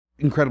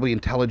incredibly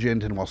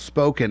intelligent and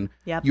well-spoken,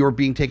 you're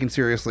being taken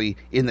seriously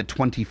in the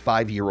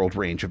 25-year-old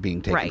range of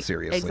being taken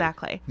seriously.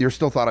 Exactly. You're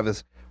still thought of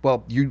as,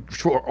 well,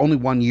 only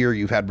 1 year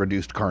you've had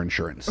reduced car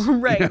insurance.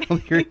 Right. You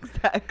know,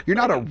 Exactly. You're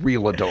not a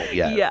real adult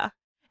yet. Yeah.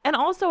 And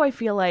also I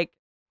feel like,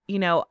 you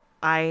know,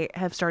 I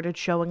have started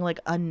showing like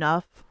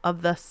enough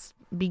of the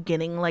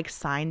beginning like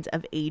signs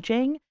of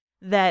aging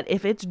that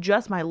if it's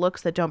just my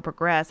looks that don't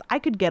progress, I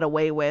could get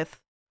away with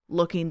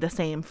looking the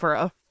same for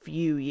a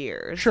few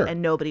years. Sure.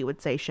 And nobody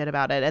would say shit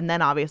about it. And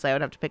then obviously I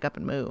would have to pick up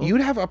and move.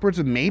 You'd have upwards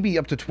of maybe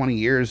up to 20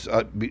 years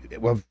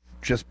of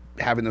just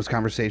having those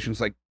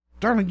conversations like,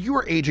 darling, you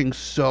are aging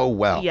so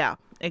well. Yeah,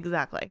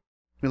 exactly.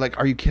 You're like,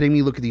 are you kidding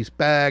me? Look at these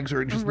bags,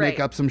 or just make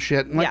up some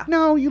shit. I'm like,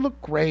 no, you look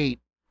great.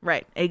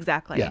 Right,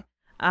 exactly. Yeah.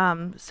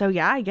 So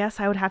yeah, I guess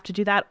I would have to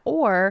do that.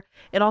 Or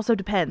it also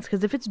depends,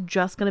 because if it's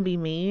just going to be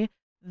me,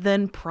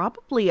 then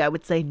probably I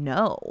would say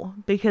no,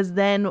 because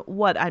then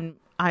what?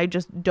 I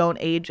just don't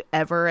age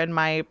ever and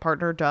my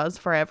partner does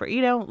forever.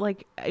 You know,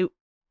 like it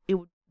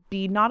would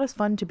be not as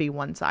fun to be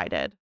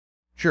one-sided.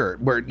 Sure.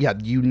 Where,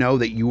 you know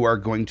that you are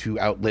going to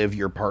outlive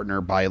your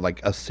partner by like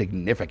a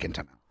significant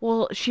amount.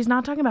 Well, she's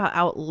not talking about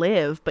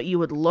outlive, but you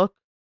would look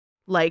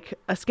like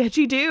a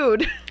sketchy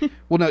dude.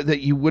 Well, no,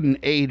 that you wouldn't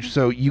age,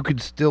 so you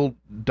could still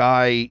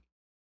die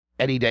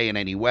any day in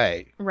any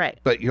way. Right.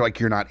 But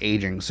you're not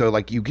aging, so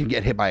like you can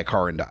get hit by a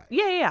car and die.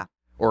 Yeah.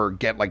 Or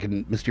get like a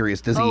mysterious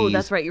disease. Oh,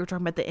 that's right. You were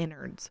talking about the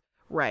innards.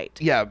 Right.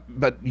 Yeah,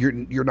 but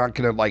you're not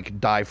gonna like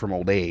die from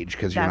old age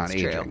because you're not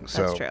aging.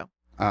 So that's true.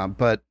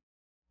 But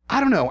I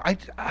don't know.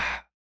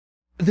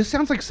 This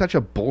sounds like such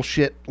a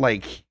bullshit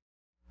like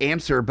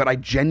answer, but I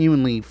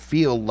genuinely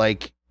feel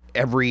like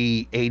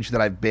every age that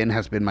I've been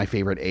has been my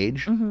favorite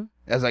age.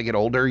 As I get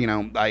older, you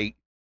know, I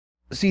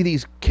see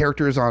these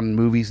characters on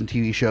movies and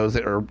TV shows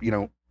that are, you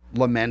know,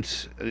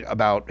 lament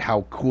about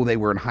how cool they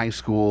were in high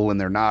school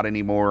and they're not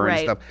anymore and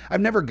stuff. I've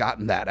never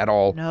gotten that at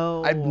all.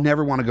 No. I'd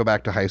never want to go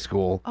back to high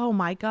school. Oh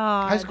my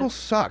God. High school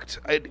sucked.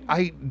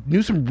 I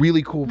knew some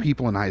really cool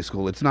people in high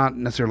school. It's not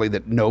necessarily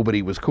that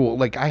nobody was cool.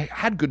 Like, I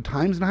had good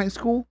times in high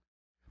school,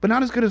 but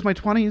not as good as my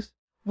 20s.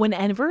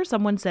 Whenever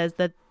someone says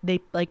that they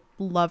like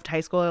loved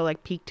high school or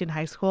like peaked in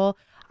high school,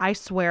 I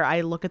swear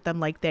I look at them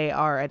like they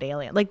are an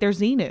alien. Like they're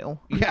Xenu.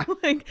 Yeah.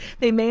 Like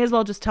they may as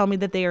well just tell me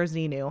that they are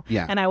Xenu.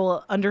 Yeah. And I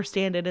will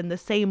understand it in the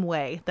same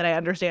way that I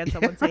understand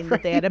someone saying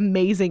that they had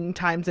amazing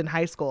times in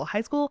high school. High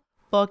school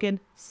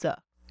fucking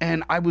sucks.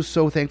 And I was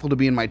so thankful to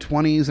be in my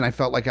 20s, and I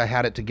felt like I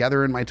had it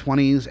together in my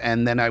 20s,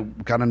 and then I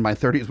got in my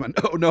 30s and went,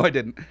 oh, no, I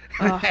didn't.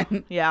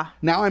 Yeah.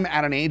 Now I'm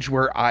at an age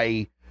where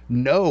I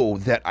know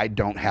that I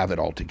don't have it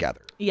all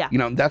together. Yeah. You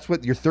know, that's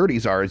what your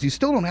 30s are, is you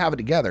still don't have it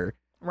together.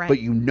 Right.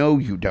 But you know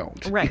you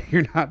don't. Right.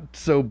 You're not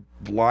so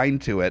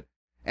blind to it.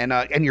 And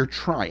you're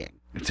trying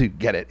to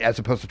get it, as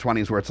opposed to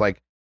 20s where it's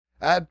like,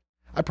 I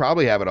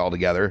probably have it all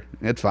together.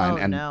 It's fine.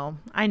 Oh, no.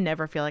 I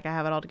never feel like I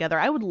have it all together.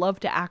 I would love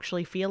to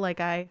actually feel like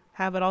I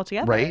have it all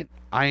together. Right.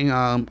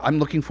 I'm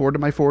looking forward to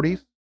my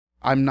 40s.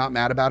 I'm not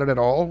mad about it at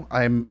all.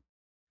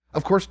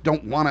 Of course,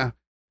 don't want to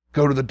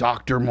go to the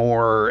doctor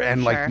more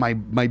and like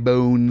my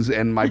bones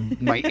and my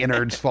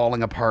innards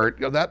falling apart.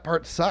 You know, that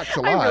part sucks a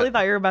lot. I really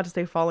thought you were about to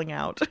say falling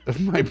out.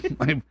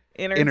 my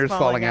innards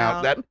falling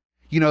out. That,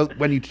 you know,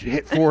 when you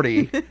hit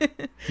 40,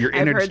 your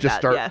innards just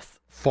start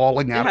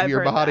falling out of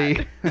your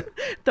body.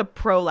 The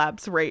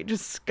prolapse rate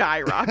just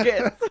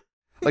skyrockets.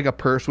 Like a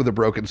purse with a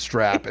broken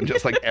strap, and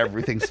just like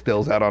everything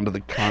spills out onto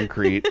the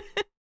concrete.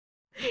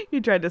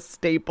 You tried to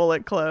staple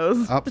it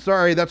closed. Oh,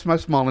 sorry, that's my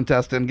small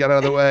intestine. Get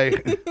out of the way.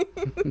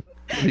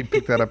 Let me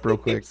pick that up real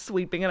quick.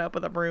 Sweeping it up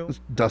with a broom.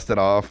 Just dust it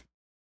off.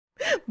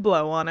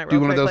 Blow on it real Do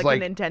one quick, of those,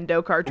 like a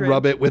Nintendo cartridge.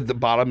 Rub it with the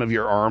bottom of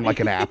your arm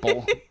like an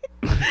apple.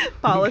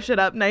 Polish it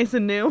up nice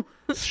and new.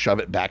 Shove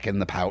it back in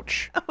the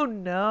pouch. Oh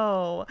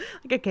no.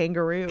 Like a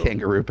kangaroo.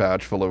 Kangaroo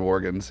pouch full of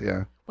organs,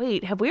 yeah.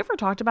 Wait, have we ever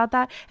talked about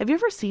that? Have you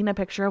ever seen a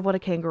picture of what a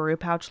kangaroo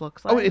pouch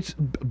looks like? Oh, it's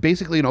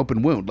basically an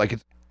open wound. Like,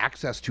 it's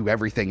access to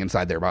everything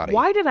inside their body.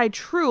 Why did I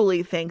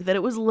truly think that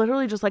it was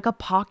literally just like a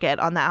pocket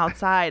on the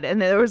outside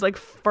and there was like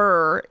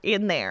fur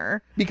in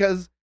there?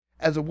 Because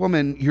as a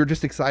woman, you're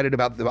just excited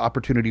about the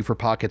opportunity for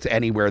pockets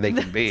anywhere they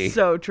can be.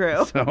 So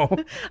true. So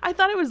I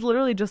thought it was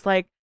literally just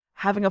like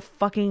having a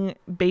fucking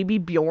baby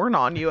Bjorn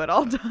on you at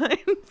all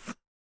times.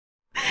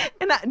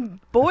 And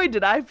boy,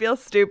 did I feel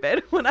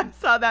stupid when I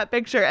saw that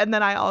picture. And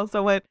then I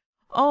also went,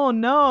 oh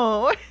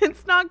no,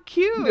 it's not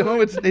cute.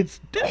 No, it's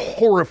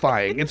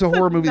horrifying. It's a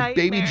horror movie.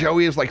 Nightmare. Baby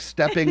Joey is like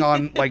stepping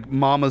on like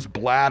mama's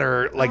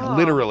bladder, like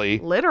literally.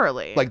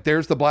 Like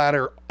there's the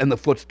bladder and the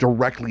foot's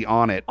directly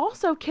on it.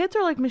 Also, kids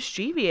are like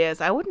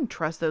mischievous. I wouldn't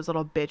trust those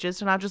little bitches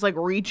to not just like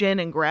reach in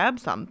and grab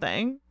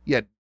something.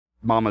 Yet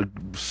mama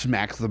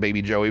smacks the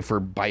baby Joey for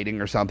biting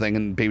or something,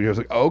 and baby Joey's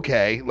like,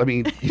 okay, let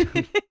me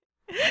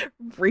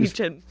reach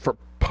in for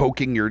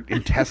poking your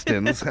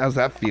intestines. How's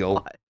that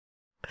feel?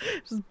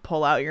 Just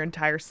pull out your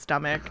entire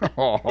stomach.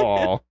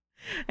 Oh.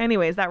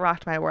 Anyways, that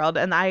rocked my world,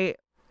 and I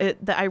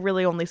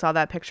really only saw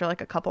that picture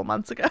like a couple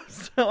months ago,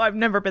 so I've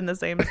never been the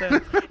same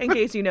since. In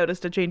case you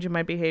noticed a change in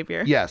my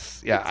behavior.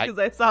 Yes, yeah. Because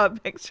I saw a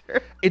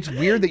picture. It's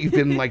weird that you've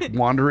been like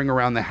wandering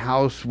around the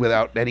house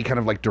without any kind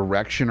of like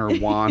direction or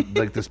want,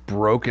 like this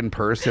broken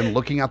person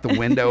looking out the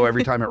window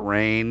every time it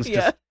rains,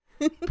 just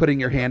putting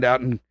your hand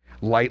out and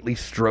lightly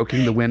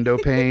stroking the window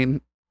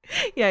pane.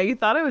 Yeah, you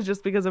thought it was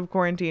just because of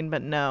quarantine,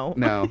 but no.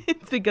 No.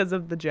 It's because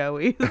of the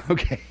Joeys.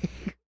 Okay.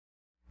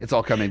 It's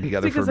all coming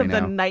together for me now. Because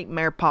of the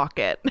nightmare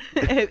pocket,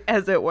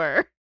 as it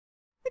were.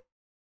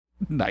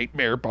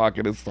 Nightmare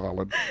pocket is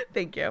solid.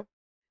 Thank you.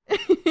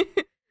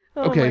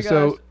 Okay,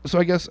 so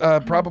I guess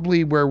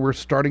probably where we're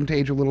starting to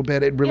age a little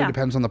bit, it really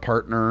depends on the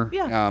partner.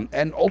 Yeah.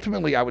 And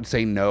ultimately, I would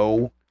say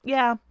no.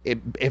 Yeah.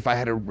 If I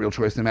had a real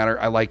choice in the matter,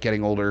 I like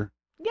getting older.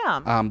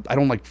 Yeah. I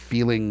don't like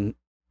feeling,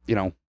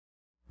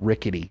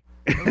 rickety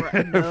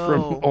No.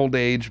 from old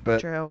age, but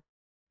True.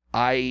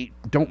 I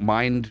don't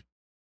mind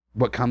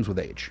what comes with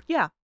age.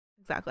 Yeah,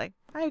 exactly.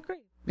 I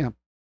agree. Yeah.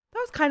 That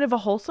was kind of a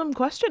wholesome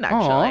question,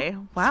 actually.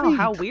 Wow, sweet.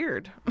 how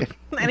weird.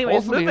 Anyways,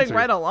 Wholesome moving answer.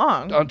 right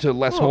along. Onto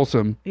less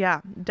wholesome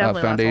Yeah,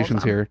 definitely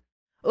foundations less wholesome. here.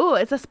 Ooh,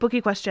 it's a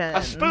spooky question.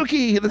 A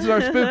spooky! This is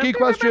our spooky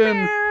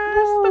question.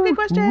 Spooky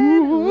question.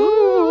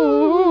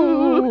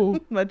 Ooh.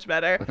 Much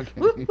better.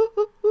 Okay.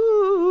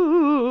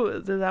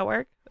 Does that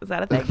work? Is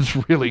that a thing?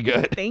 That's really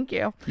good. Thank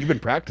you. You've been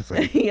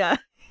practicing. Yeah.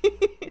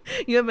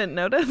 You haven't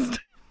noticed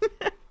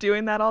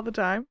doing that all the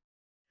time?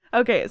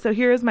 Okay, so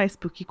here is my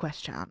spooky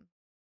question.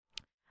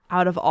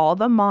 Out of all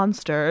the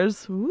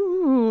monsters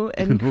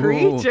and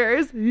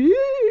creatures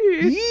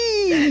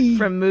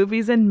from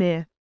movies and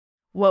myth,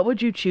 what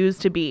would you choose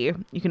to be?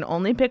 You can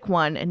only pick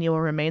one, and you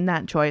will remain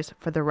that choice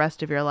for the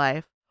rest of your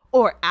life.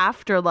 Or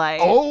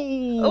afterlife.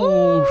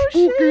 Oh,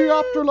 spooky shit.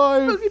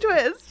 afterlife. Spooky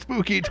twist.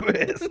 Spooky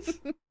twist.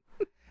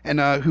 And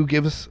who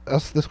gives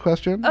us this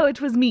question? Oh,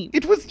 it was me.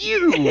 It was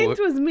you. It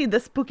was me, the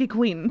spooky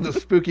queen. The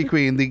spooky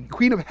queen. The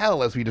queen of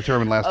hell, as we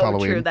determined last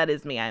Halloween. True. That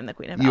is me. I am the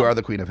queen of hell. You are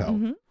the queen of hell.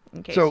 Mm-hmm.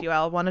 In case you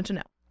all wanted to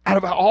know. Out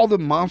of all the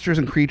monsters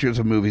and creatures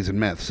of movies and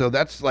myths, so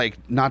that's like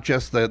not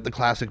just the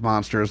classic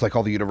monsters, like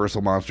all the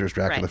Universal monsters,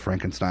 Dracula,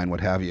 Frankenstein,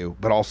 what have you,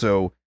 but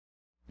also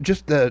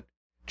just the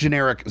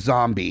generic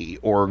zombie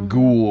or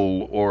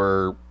ghoul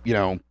or,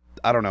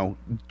 I don't know,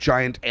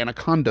 giant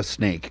anaconda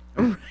snake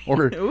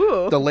or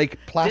the Lake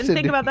Placid. Didn't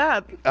think about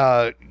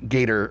that.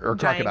 Gator or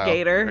Giant crocodile.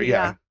 gator.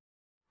 Yeah.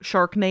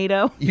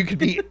 Sharknado. You could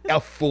be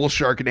a full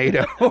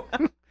Sharknado.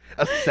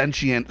 A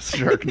sentient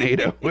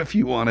Sharknado if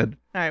you wanted.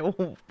 I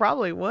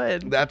probably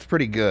would. That's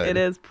pretty good. It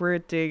is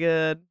pretty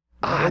good.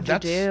 What would you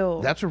do?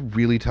 That's a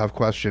really tough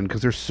question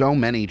because there's so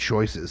many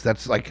choices.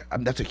 That's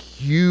that's a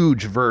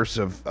huge verse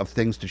of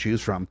things to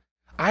choose from.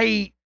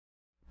 I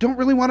don't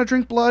really want to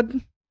drink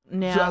blood.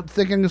 Yeah. So I'm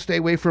thinking to stay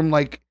away from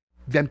like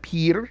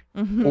vampire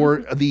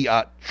or the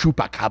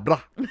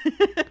chupacabra,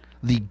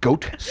 the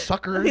goat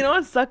sucker. You know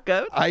what? Suck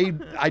goats? I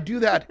do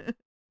that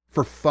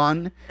for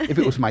fun. If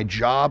it was my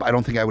job, I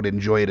don't think I would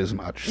enjoy it as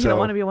much. You don't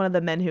want to be one of the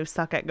men who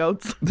suck at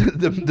goats.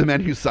 the men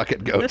who suck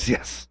at goats,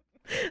 yes.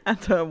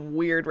 That's a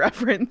weird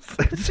reference.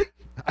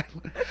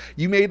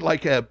 You made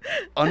like a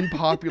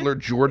unpopular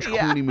George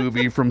Clooney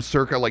movie from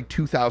circa like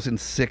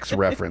 2006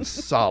 reference.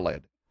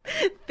 Solid.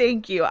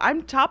 Thank you.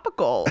 I'm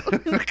topical.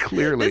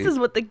 Clearly. This is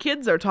what the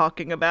kids are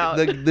talking about.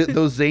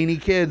 Those zany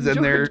kids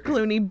and their George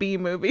Clooney B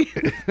movie.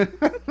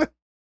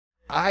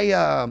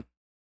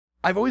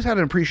 I've always had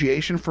an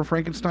appreciation for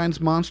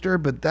Frankenstein's monster,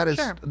 but that is,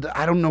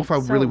 I don't know if I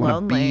So really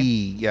want to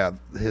lonely. be,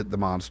 the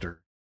monster.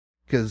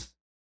 Because,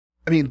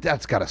 I mean,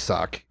 that's got to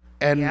suck.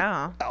 And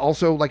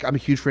also, like, I'm a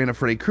huge fan of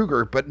Freddy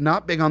Krueger, but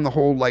not big on the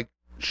whole, like,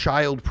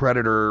 child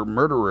predator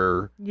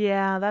murderer.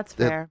 Yeah, that's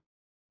fair.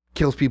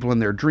 Kills people in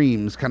their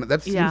dreams. Kind of,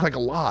 that seems like a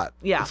lot.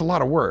 Yeah. It's a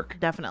lot of work.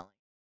 Definitely.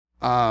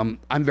 I'm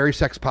very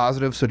sex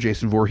positive, so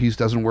Jason Voorhees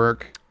doesn't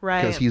work.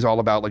 Right. Because he's all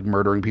about, like,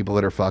 murdering people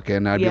that are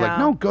fucking. I'd be like,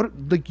 no, go to,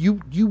 like,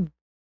 you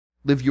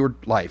live your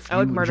life. I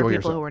would murder people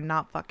yourself. who are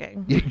not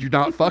fucking. You're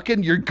not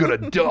fucking, you're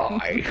gonna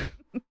die.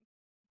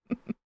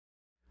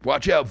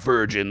 Watch out,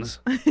 virgins.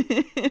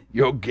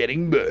 You're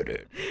getting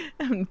murdered.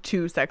 I'm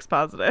too sex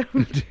positive.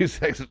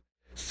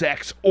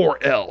 Sex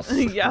or else.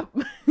 Yep.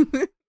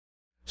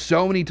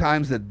 So many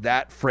times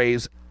that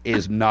phrase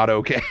is not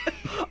okay.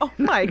 Oh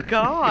my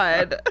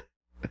God.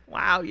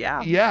 Wow,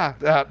 yeah.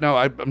 Yeah. No,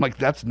 I'm like,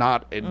 that is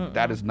not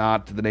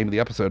the name of the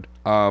episode.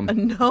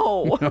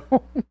 No.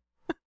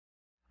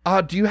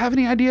 No. Do you have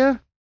any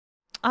idea?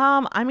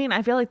 I mean,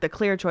 I feel like the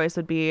clear choice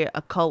would be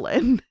a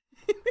Cullen.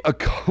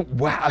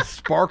 Wow, a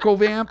sparkle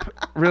vamp?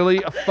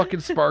 Really? A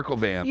fucking sparkle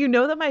vamp? You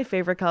know that my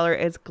favorite color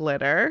is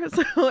glitter.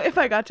 So if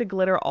I got to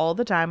glitter all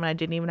the time and I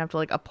didn't even have to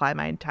like apply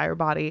my entire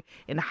body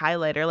in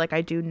highlighter like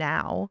I do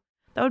now,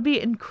 that would be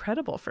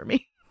incredible for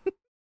me.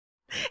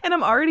 And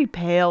I'm already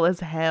pale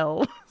as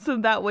hell, so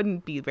that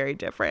wouldn't be very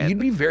different. You'd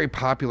be very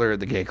popular at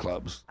the gay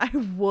clubs. I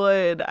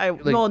would.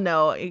 Well,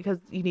 no, because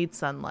you need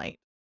sunlight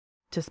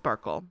to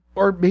sparkle.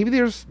 Or maybe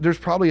there's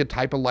probably a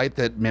type of light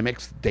that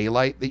mimics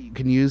daylight that you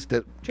can use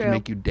that can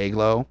make you day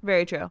glow.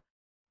 Very true.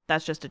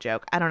 That's just a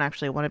joke. I don't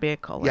actually want to be a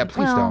Cullen. Yeah,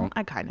 please don't.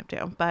 I kind of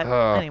do. But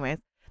anyways,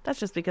 that's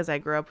just because I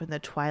grew up in the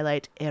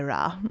Twilight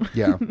era.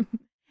 Yeah.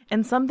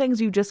 And some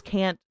things you just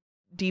can't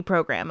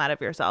deprogram out of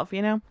yourself,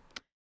 you know?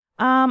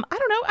 I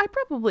don't know. I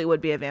probably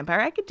would be a vampire.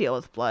 I could deal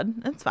with blood.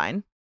 It's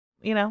fine.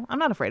 You know, I'm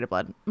not afraid of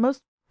blood.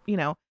 Most,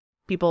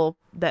 people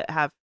that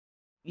have,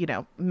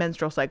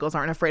 menstrual cycles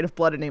aren't afraid of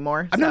blood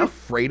anymore. I'm not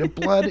afraid of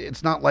blood.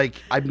 It's not like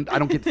I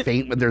don't get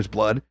faint when there's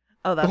blood.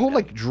 Oh, that's the whole good.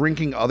 like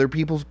drinking other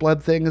people's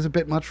blood thing is a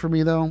bit much for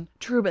me though.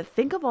 True, but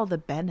think of all the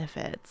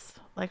benefits.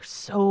 Like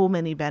so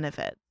many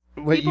benefits.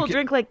 What, people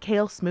drink like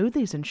kale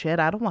smoothies and shit.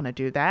 I don't want to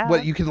do that.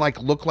 What, you can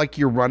like look like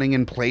you're running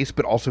in place,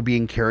 but also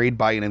being carried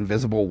by an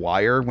invisible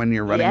wire when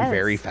you're running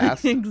very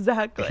fast.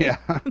 Exactly. Yeah.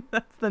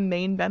 That's the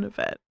main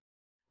benefit.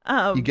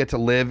 You get to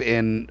live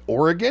in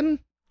Oregon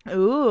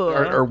Ooh.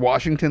 or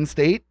Washington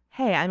State.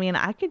 Hey, I mean,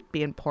 I could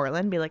be in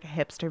Portland, be like a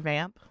hipster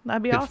vamp.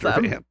 That'd be Hipster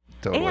awesome. vamp.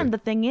 Totally. And the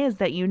thing is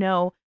that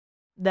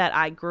that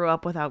I grew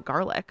up without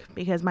garlic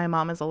because my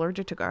mom is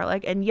allergic to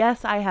garlic. And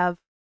yes, I have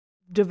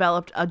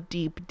developed a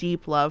deep,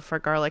 deep love for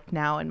garlic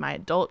now in my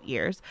adult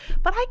years,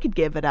 but I could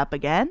give it up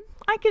again.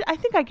 I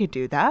think I could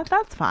do that.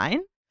 That's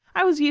fine.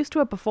 I was used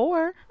to it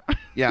before.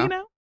 Yeah.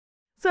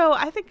 So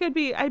I think I'd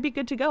be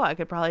good to go. I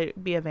could probably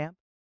be a vamp.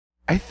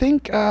 I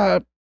think I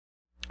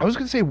was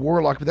going to say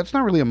warlock, but that's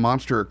not really a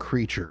monster or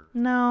creature.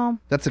 No.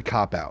 That's a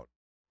cop out.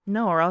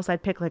 No, or else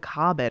I'd pick like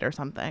Hobbit or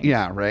something.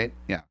 Yeah, right?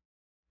 Yeah.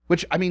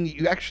 Which, I mean,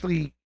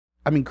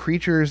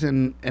 creatures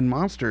and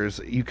monsters,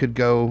 you could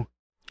go...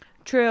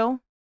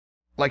 True.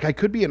 Like, I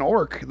could be an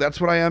orc. That's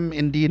what I am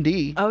in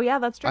D&D. Oh, yeah,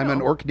 that's true. I'm an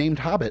orc named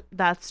Hobbit.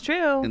 That's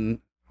true.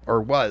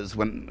 Or was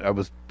when I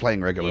was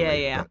playing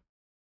regularly. Yeah.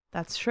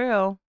 That's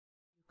true.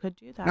 You could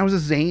do that. And I was a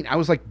Zane. I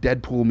was like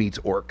Deadpool meets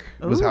orc.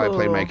 Was how I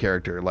played my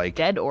character. Like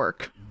Dead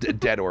orc.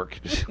 Dead orc.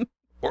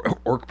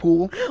 Orc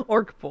pool.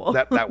 Orc pool.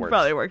 That works.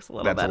 Probably works a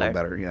little better. That's a little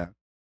better, yeah.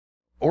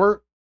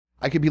 Or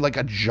I could be like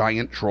a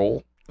giant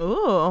troll.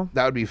 Ooh.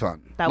 That would be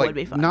fun. That would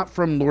be fun. Not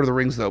from Lord of the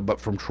Rings, though, but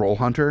from Troll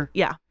Hunter.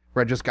 Yeah.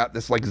 Where I just got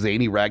this like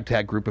zany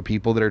ragtag group of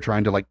people that are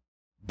trying to like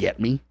get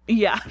me.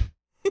 Yeah.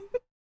 I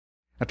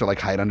have to like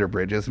hide under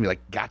bridges and be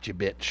like, gotcha,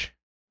 bitch.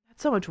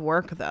 That's so much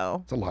work,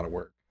 though. It's a lot of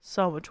work.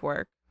 So much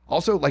work.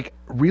 Also, like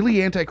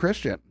really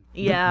anti-Christian.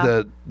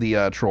 Yeah.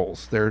 The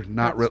trolls. They're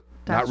not really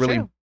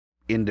true.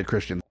 into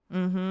Christians.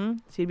 Mm-hmm.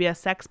 So you'd be a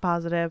sex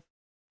positive,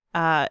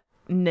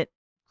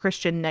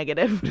 Christian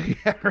negative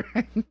Yeah,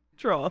 right.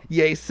 troll.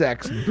 Yay,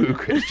 sex, boo,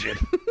 Christian.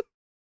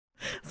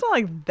 It's not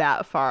like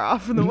that far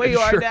off from the way you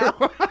are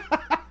now.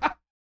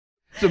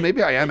 So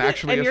maybe I am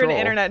actually and a you're troll. an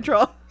internet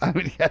troll. I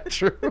mean, yeah,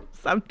 true.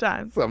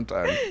 Sometimes.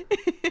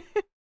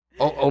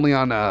 Only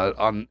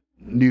on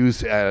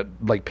news,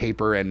 like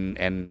paper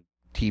and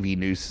TV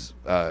news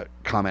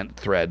comment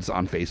threads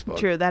on Facebook.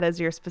 True, that is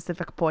your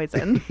specific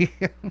poison.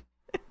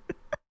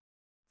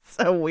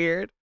 So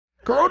weird.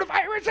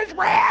 Coronavirus is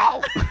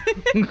real.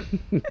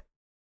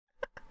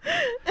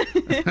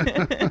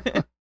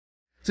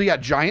 So yeah,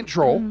 giant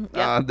troll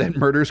that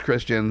murders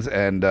Christians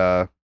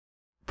and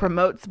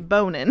promotes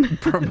bonin.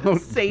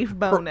 Safe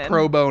bonin.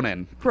 Pro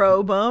bonin.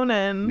 Pro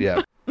bonin.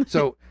 Yeah.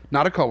 So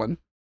not a Cullen.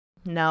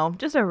 No,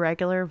 just a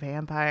regular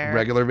vampire.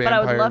 But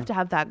I would love to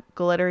have that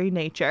glittery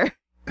nature.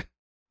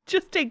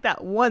 Just take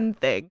that one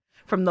thing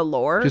from the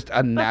lore. Just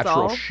a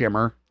natural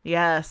shimmer.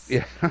 Yes.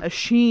 Yeah. A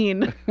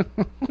sheen.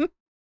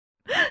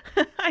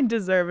 I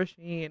deserve a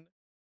sheen.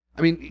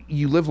 I mean,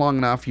 you live long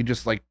enough, you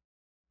just like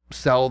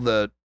sell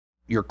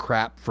your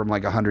crap from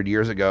like 100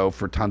 years ago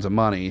for tons of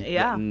money.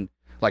 Yeah. And,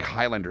 like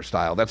Highlander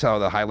style. That's how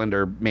the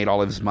Highlander made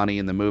all of his money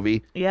in the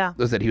movie. Yeah.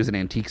 Was that he was an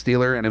antique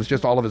stealer and it was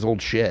just all of his old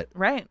shit.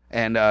 Right.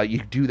 And you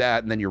do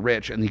that and then you're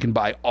rich and you can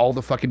buy all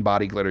the fucking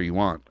body glitter you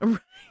want. Right.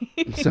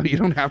 So you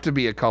don't have to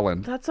be a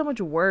Cullen. That's so much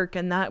work,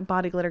 and that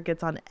body glitter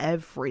gets on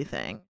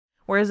everything.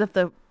 Whereas if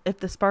the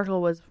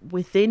sparkle was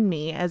within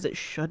me as it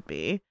should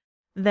be,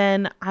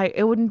 then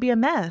it wouldn't be a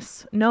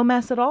mess. No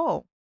mess at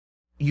all.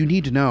 You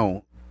need to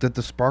know that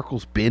the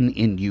sparkle's been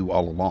in you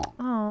all along.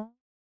 Oh,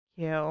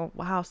 you.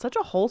 Wow, such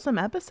a wholesome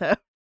episode.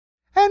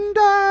 And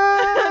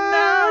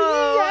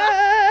no.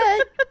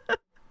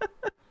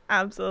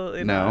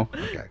 Absolutely no. Not.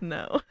 Okay.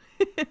 No.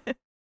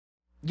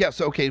 Yeah,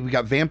 so okay, we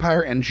got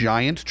vampire and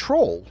giant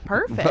troll.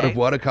 Perfect.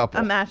 What a couple.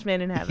 A match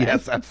made in heaven.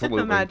 Yes,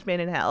 absolutely. A match made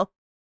in hell.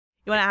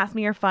 You want to ask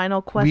me your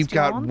final question? We've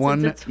got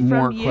one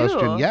more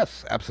question.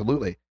 Yes,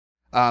 absolutely.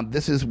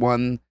 This is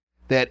one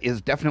that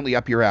is definitely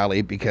up your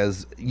alley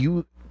because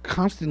you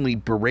constantly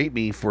berate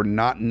me for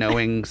not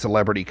knowing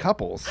celebrity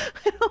couples.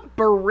 I don't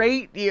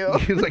berate you.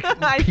 You're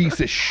like, piece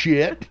of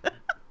shit.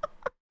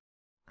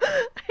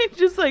 I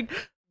just like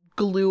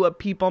glue a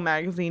People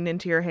magazine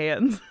into your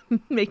hands.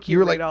 Make you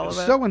You're read like, all of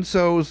it.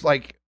 so-and-so's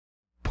like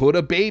put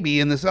a baby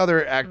in this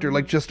other actor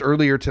like just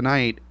earlier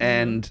tonight.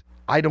 And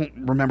I don't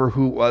remember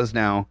who it was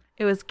now.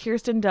 It was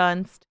Kirsten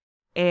Dunst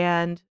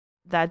and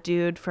that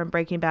dude from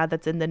Breaking Bad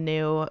that's in the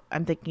new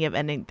I'm Thinking of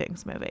Ending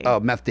Things movie. Oh,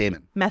 Meth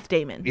Damon.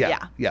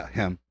 Yeah,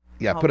 Him.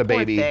 Yeah, oh, put a poor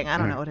baby. Thing. I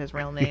don't know what his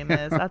real name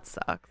is. That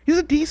sucks. He's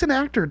a decent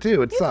actor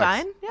too. He's sucks.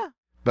 Fine, yeah.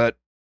 But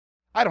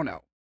I don't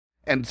know.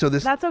 And so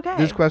that's okay.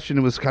 This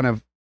question was kind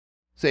of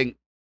saying,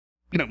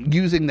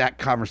 using that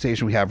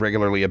conversation we have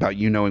regularly about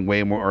you knowing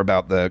way more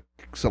about the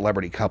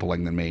celebrity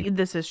coupling than me.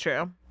 This is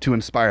true. To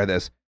inspire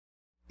this.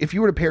 If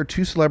you were to pair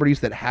two celebrities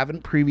that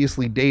haven't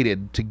previously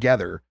dated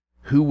together,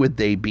 who would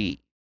they be?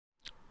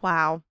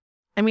 Wow.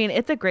 I mean,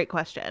 it's a great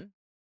question.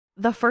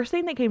 The first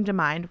thing that came to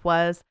mind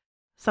was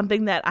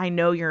something that I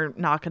know you're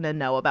not going to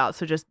know about,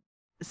 so just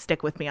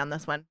stick with me on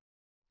this one.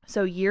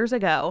 So years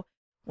ago,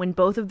 when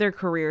both of their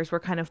careers were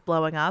kind of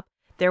blowing up,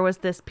 there was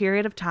this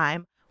period of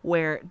time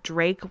where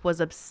Drake was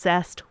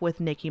obsessed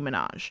with Nicki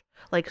Minaj.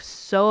 Like,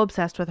 so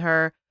obsessed with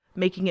her,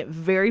 making it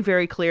very,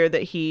 very clear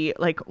that he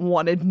like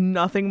wanted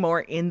nothing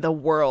more in the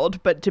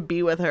world but to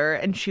be with her.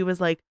 And she was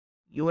like,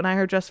 you and I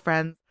are just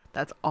friends.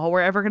 That's all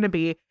we're ever going to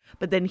be.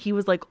 But then he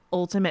was like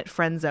ultimate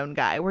friend zone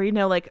guy where,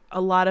 like a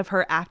lot of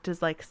her act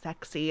is like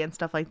sexy and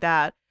stuff like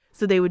that.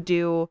 So they would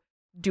do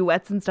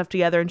duets and stuff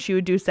together and she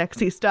would do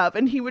sexy stuff.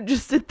 And he would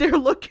just sit there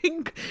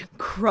looking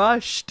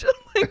crushed,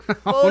 like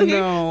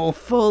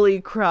fully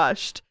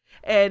crushed.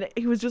 And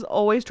he was just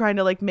always trying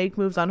to like make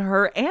moves on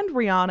her and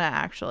Rihanna,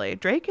 actually.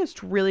 Drake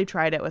has really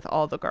tried it with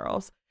all the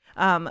girls.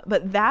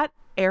 But that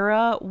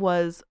era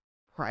was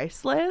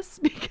priceless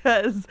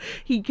because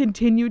he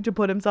continued to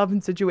put himself in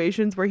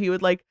situations where he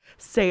would like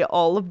say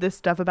all of this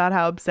stuff about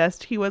how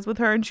obsessed he was with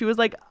her. And she was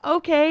like,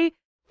 okay,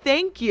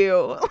 thank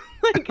you.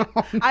 Like,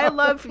 I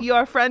love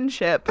your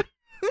friendship.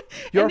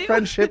 Your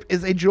friendship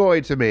is a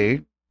joy to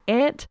me.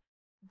 It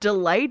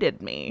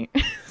delighted me.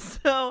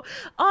 So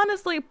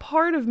honestly,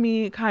 part of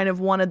me kind of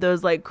wanted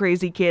those like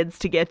crazy kids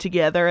to get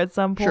together at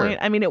some point. Sure.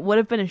 I mean, it would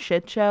have been a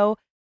shit show,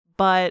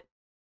 but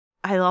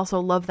I also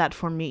love that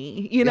for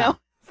me, you know?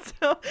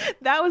 So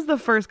that was the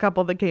first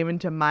couple that came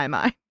into my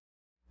mind.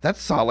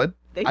 That's solid.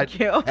 Thank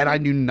you. And I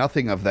knew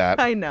nothing of that.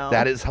 I know.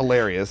 That is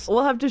hilarious.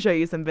 We'll have to show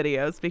you some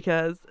videos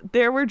because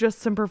there were just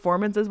some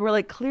performances where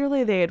like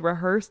clearly they had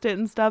rehearsed it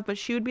and stuff, but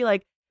she would be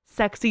like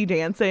sexy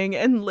dancing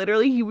and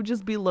literally he would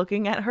just be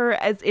looking at her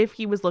as if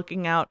he was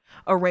looking out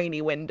a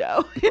rainy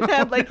window and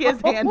had like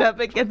his hand up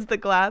against the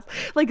glass.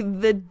 Like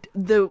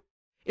the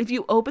if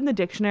you open the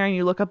dictionary and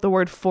you look up the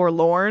word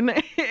forlorn,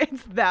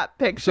 it's that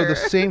picture. So the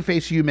same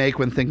face you make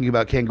when thinking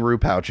about kangaroo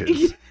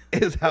pouches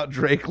is how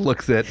Drake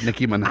looks at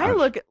Nicki Minaj.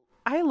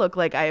 I look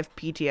like I have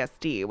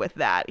PTSD with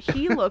that.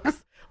 He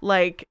looks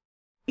like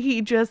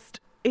he just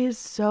is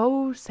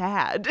so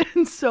sad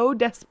and so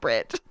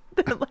desperate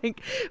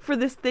like for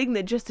this thing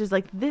that just is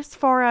like this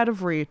far out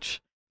of reach.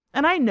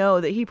 And I know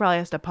that he probably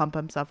has to pump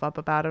himself up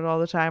about it all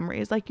the time where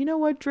he's like, you know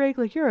what, Drake,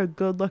 like you're a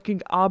good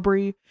looking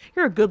Aubrey.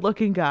 You're a good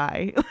looking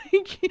guy.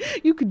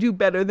 Like you could do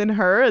better than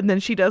her. And then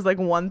she does like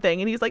one thing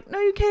and he's like, no,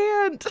 you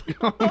can't.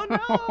 Oh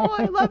no,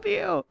 I love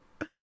you.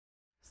 So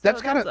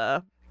that's kind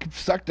of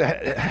suck to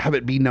have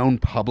it be known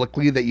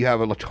publicly that you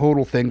have a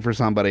total thing for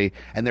somebody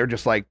and they're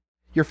just like,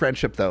 your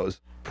friendship though's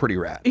pretty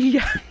rad.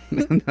 Yeah.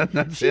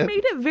 She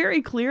made it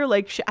very clear.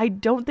 Like, I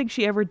don't think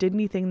she ever did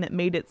anything that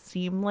made it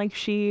seem like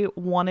she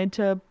wanted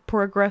to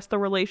progress the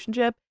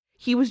relationship.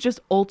 He was just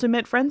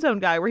ultimate friend zone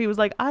guy where he was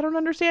like, I don't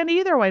understand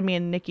either why me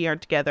and Nikki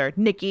aren't together.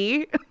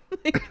 Nikki.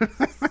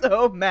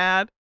 So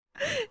mad.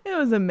 It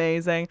was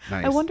amazing.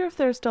 Nice. I wonder if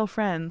they're still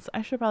friends.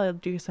 I should probably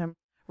do some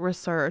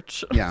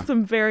research. Yeah.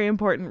 Some very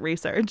important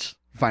research.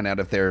 Find out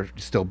if they're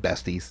still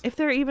besties. If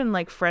they're even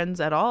like friends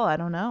at all, I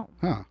don't know.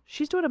 Huh.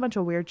 She's doing a bunch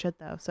of weird shit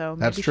though, so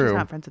maybe That's true. She's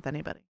not friends with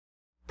anybody.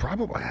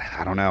 Probably.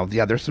 I don't know.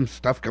 Yeah, there's some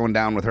stuff going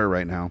down with her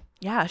right now.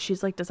 Yeah,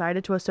 she's like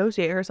decided to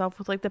associate herself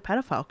with like the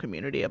pedophile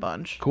community a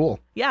bunch. Cool.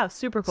 Yeah,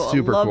 super cool.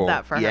 Super Love cool.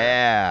 that for her.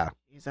 Yeah.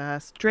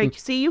 Jesus. Drake,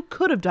 see, you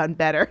could have done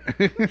better.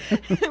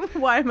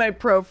 Why am I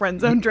pro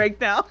friend zone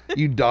Drake now?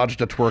 You dodged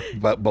a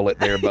twerk bullet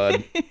there,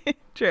 bud.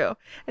 True.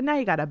 And now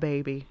you got a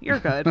baby. You're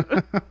good.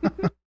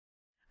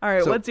 All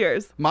right, so what's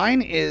yours?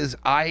 Mine is,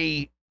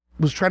 I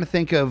was trying to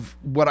think of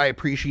what I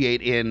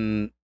appreciate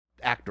in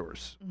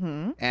actors.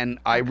 Mm-hmm. And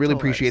I really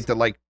appreciate the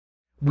like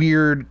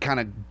weird kind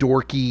of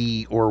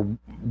dorky or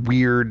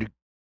weird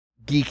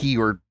geeky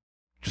or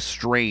just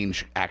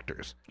strange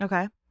actors.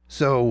 Okay.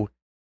 So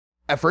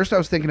at first I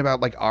was thinking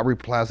about like Aubrey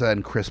Plaza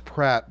and Chris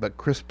Pratt, but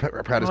Chris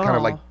Pratt is kind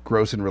of like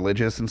gross and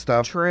religious and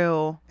stuff.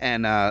 True.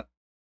 And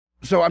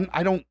so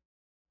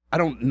I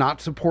don't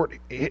not support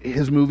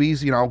his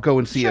movies. You know, I'll go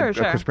and see a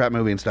Chris Pratt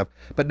movie and stuff.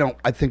 But no,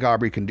 I think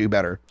Aubrey can do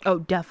better. Oh,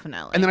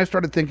 definitely. And then I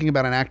started thinking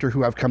about an actor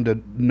who I've come to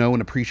know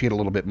and appreciate a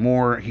little bit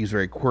more. He's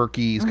very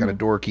quirky. He's kind of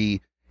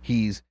dorky.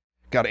 He's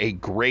got a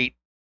great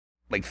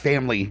like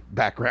family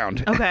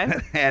background. Okay.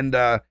 And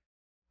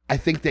I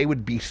think they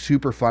would be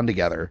super fun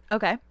together.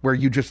 Okay. Where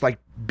you just like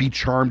be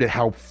charmed at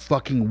how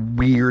fucking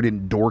weird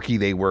and dorky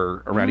they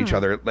were around each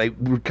other. Like,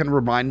 would kind of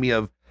remind me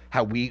of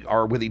how we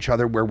are with each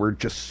other, where we're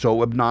just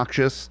so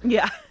obnoxious.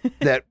 Yeah.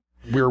 That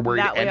we're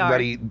worried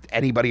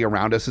anybody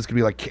around us is going to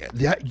be like,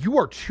 yeah, you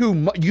are too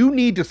much. You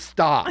need to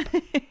stop.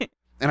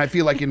 And I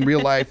feel like in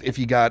real life, if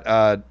you got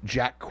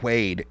Jack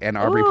Quaid and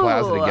Aubrey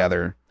Plaza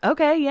together.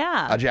 Okay,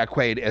 yeah. Jack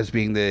Quaid as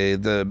being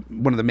the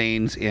one of the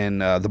mains in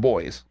The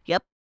Boys.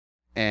 Yep.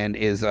 And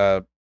is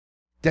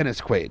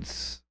Dennis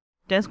Quaid's.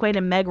 Dennis Quaid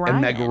and Meg Ryan.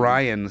 And Meg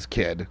Ryan's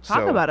kid.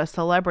 Talk about a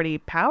celebrity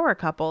power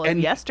couple of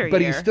yesteryear.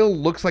 But he still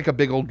looks like a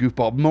big old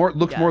goofball. More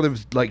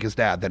like his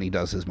dad than he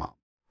does his mom.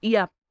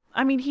 Yeah.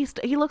 I mean, he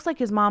looks like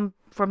his mom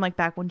from like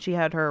back when she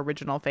had her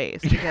original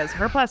face, because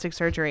her plastic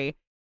surgery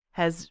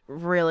has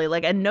really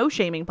like, and no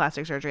shaming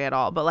plastic surgery at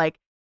all, but like,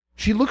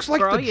 she looks like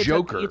girl, the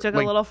Joker. You took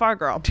like, a little far,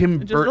 girl. Tim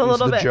Burton's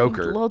the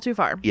Joker. A little too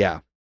far. Yeah.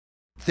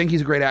 I think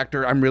he's a great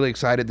actor. I'm really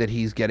excited that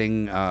he's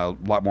getting a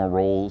lot more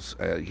roles.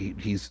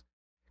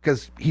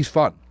 Because he's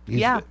fun.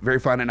 He's very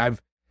fun. And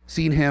I've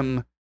seen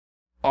him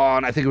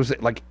on, I think it was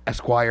like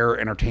Esquire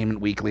Entertainment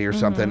Weekly or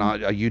something,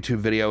 a YouTube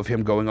video of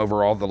him going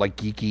over all the like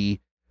geeky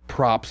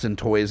props and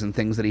toys and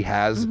things that he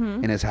has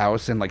in his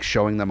house and like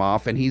showing them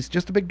off. And he's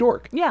just a big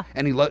dork. Yeah.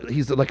 And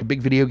he's like a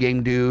big video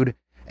game dude.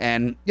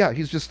 And yeah,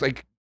 he's just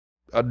like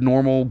a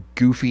normal,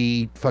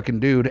 goofy fucking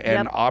dude.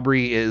 And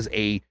Aubrey is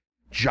a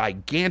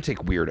gigantic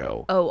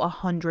weirdo. Oh,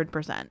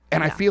 100%.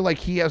 And I feel like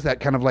he has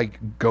that kind of like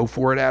go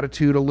for it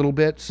attitude a little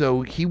bit.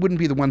 So he wouldn't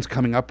be the ones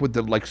coming up with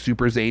the like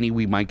super zany,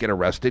 we might get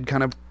arrested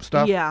kind of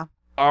stuff. Yeah.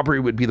 Aubrey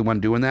would be the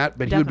one doing that,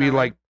 but he would be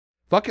like,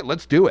 fuck it,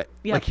 let's do it.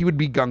 Yep. Like he would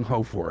be gung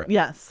ho for it.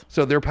 Yes.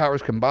 So their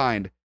powers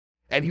combined,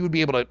 and he would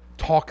be able to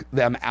talk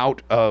them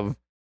out of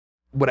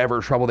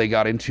whatever trouble they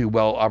got into.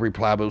 Well, Aubrey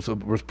Plaza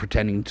was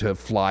pretending to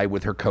fly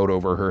with her coat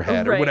over her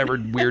head or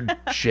whatever weird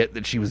shit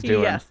that she was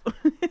doing. Yes.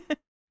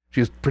 She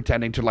was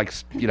pretending to, like,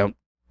 you know,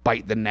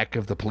 bite the neck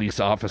of the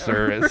police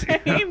officer. As,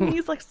 you know.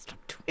 He's like, stop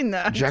doing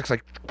that. Jack's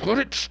like,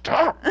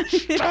 stop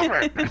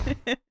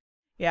it.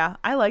 Yeah,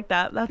 I like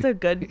that. That's a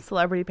good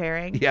celebrity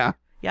pairing. Yeah.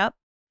 Yep.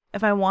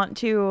 If I want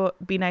to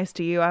be nice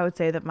to you, I would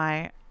say that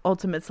my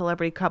ultimate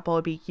celebrity couple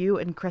would be you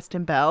and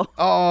Kristen Bell.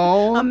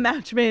 Oh. A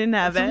match made in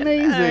heaven.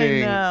 That's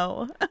amazing. I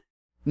know.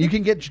 You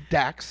can get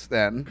Dax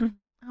then.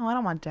 Oh, I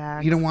don't want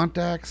Dax. You don't want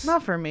Dax?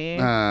 Not for me.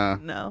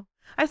 No.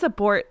 I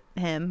support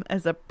him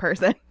as a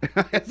person.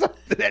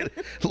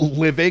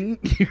 Living?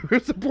 You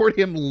support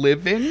him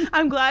living?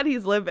 I'm glad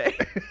he's living.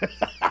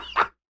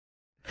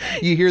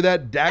 You hear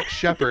that? Dax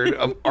Shepard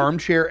of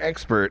Armchair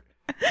Expert.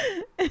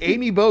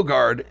 Amy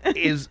Bogard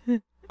is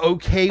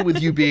okay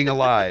with you being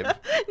alive.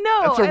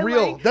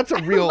 No, that's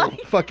a real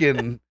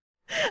fucking...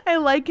 I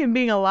like him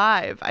being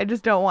alive. I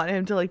just don't want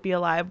him to like be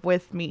alive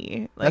with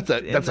me. Like,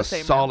 that's a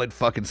solid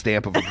fucking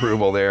stamp of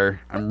approval there.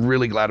 I'm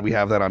really glad we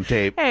have that on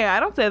tape. Hey, I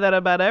don't say that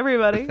about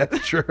everybody. That's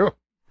true.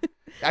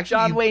 Actually,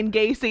 John Wayne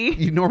Gacy.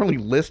 You normally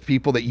list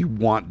people that you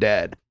want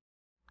dead.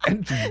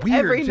 And it's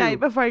weird every night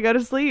before I go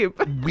to sleep.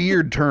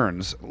 Weird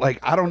turns. Like,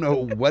 I don't know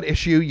what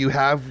issue you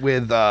have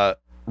with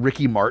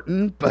Ricky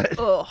Martin, but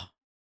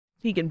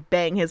he can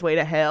bang his way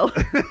to hell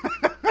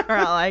for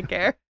all I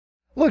care.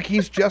 Look,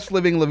 he's just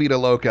living La Vida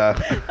Loca.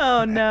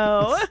 Oh,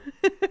 no.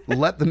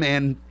 Let the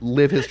man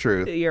live his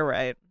truth. You're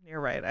right.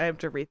 You're right. I have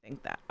to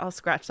rethink that. I'll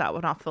scratch that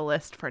one off the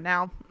list for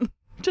now.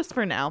 Just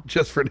for now.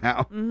 Just for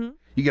now. Mm-hmm.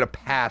 You get a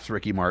pass,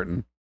 Ricky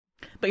Martin.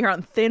 But you're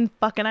on thin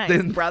fucking ice,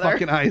 brother. Thin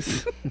fucking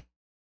ice.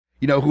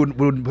 You know who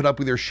wouldn't put up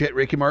with your shit,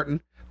 Ricky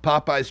Martin?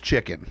 Popeye's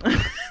chicken.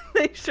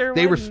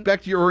 They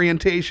respect your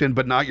orientation,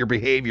 but not your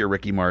behavior,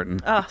 Ricky Martin.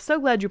 Oh, so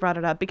glad you brought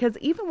it up, because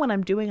even when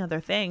I'm doing other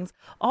things,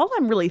 all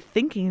I'm really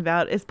thinking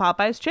about is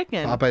Popeye's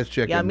chicken. Popeye's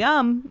chicken. Yum,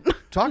 yum.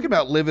 Talk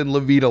about living La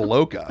Vida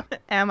Loca.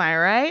 Am I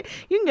right?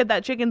 You can get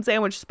that chicken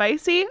sandwich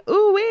spicy.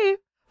 Ooh-wee.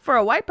 For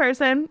a white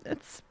person,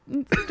 it's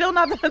still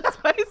not that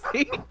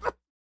spicy.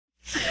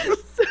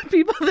 So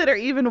people that are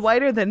even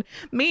whiter than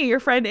me, your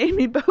friend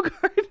Amy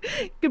Bogart,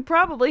 could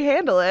probably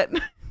handle it.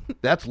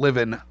 That's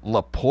living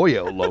La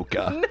Pollo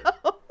Loca.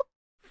 No.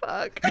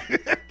 Fuck.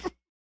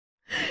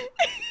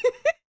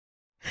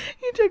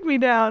 You took me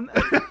down.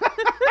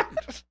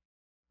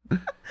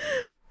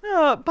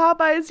 Oh,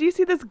 Popeyes, do you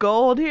see this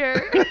gold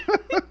here? Just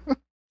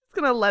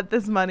gonna let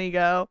this money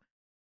go.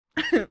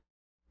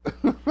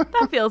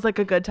 That feels like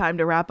a good time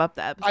to wrap up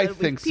the episode. I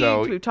think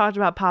so. We've talked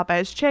about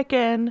Popeye's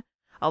chicken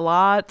a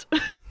lot.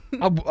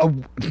 A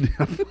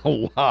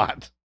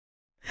lot.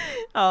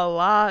 A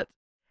lot.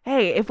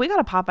 Hey, if we got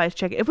a Popeye's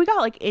chicken, if we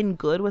got like in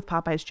good with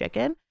Popeye's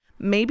chicken,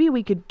 maybe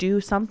we could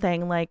do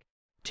something like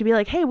to be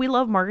like, hey, we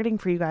love marketing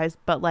for you guys,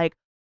 but like,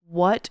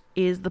 what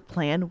is the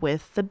plan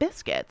with the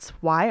biscuits?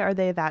 Why are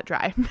they that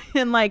dry?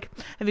 And like,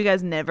 have you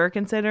guys never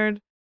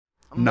considered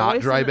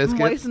not dry biscuits.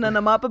 Moistening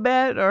them up a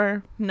bit,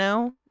 or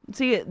no?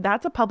 See,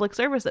 that's a public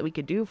service that we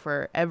could do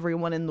for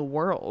everyone in the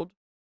world.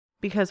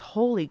 Because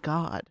holy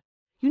God,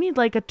 you need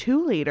like a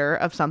 2-liter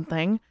of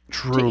something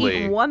Truly.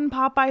 to eat one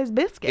Popeye's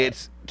biscuit.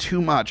 It's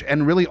too much.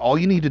 And really all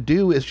you need to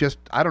do is just,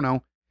 I don't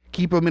know,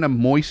 keep them in a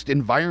moist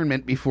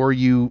environment before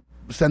you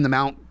send them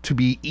out to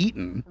be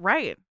eaten.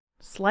 Right.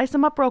 Slice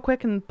them up real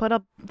quick and put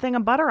a thing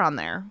of butter on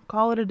there.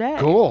 Call it a day.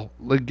 Cool.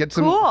 Like get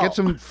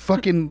some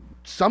fucking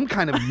some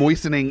kind of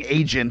moistening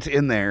agent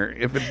in there.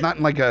 If it's not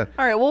in like a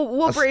all right,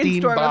 we'll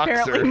brainstorm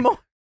apparently more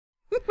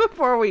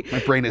before we my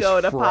brain is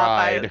go to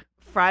fried. Popeye.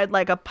 Fried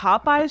like a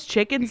Popeye's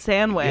chicken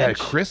sandwich. Yeah,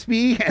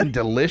 crispy and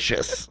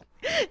delicious.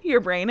 Your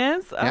brain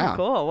is? Oh, yeah.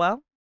 Cool.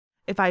 Well,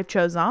 if I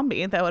chose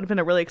zombie, that would have been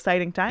a really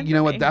exciting time. You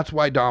know what? That's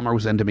why Dahmer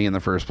was into me in the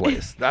first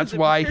place. That's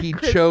why he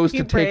chose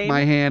to take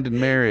my hand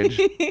in marriage.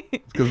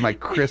 It's because of my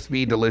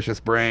crispy, delicious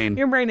brain.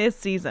 Your brain is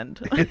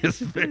seasoned. It is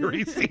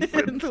very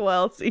seasoned. It's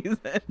well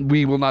seasoned.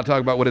 We will not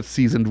talk about what it's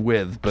seasoned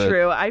with, but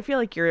true. I feel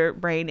like your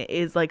brain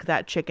is like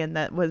that chicken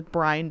that was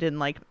brined in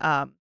like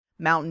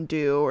Mountain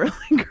Dew or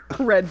like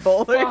Red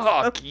Bull.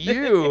 Fuck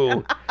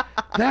you.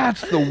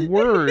 That's the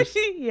worst.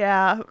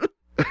 Yeah.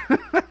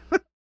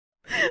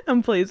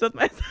 I'm pleased with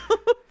myself.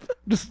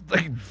 Just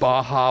like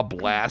Baja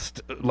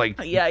Blast, like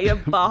yeah, you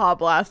have Baja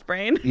Blast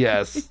brain.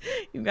 Yes,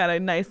 you've got a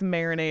nice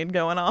marinade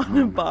going on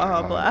in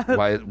Baja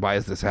Blast. Why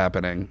is this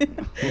happening?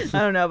 I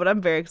don't know, but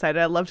I'm very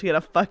excited. I'd love to get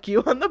a fuck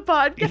you on the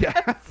podcast.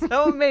 Yeah.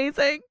 So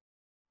amazing.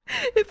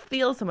 It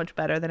feels so much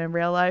better than in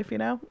real life, you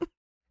know.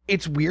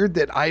 It's weird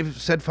that I've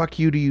said fuck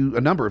you to you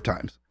a number of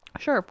times.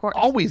 Sure, of course.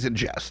 Always in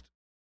jest,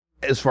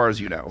 as far as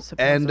you know.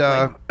 Supposedly.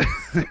 And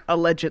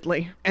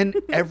allegedly. And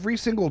every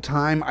single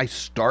time I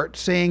start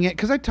saying it,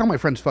 because I tell my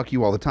friends fuck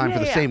you all the time for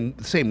the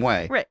same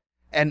way. Right.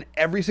 And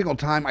every single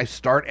time I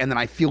start, and then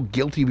I feel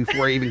guilty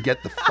before I even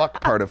get the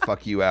fuck part of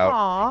fuck you out.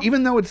 Aww.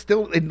 Even though it's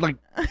still like,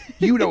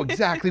 you know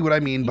exactly what I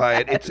mean by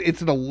it.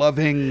 It's in a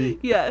loving.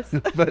 Yes.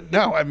 But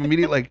no, I'm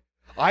immediately like,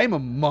 I'm a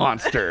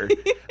monster.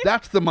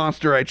 That's the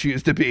monster I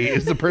choose to be,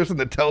 is the person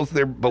that tells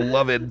their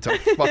beloved to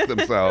fuck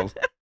themselves.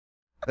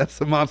 That's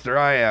the monster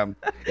I am.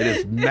 It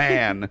is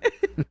man.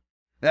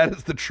 That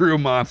is the true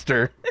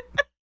monster.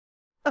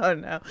 Oh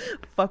no.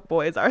 Fuck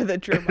boys are the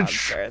true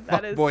monster.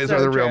 That is boys so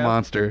are the real true.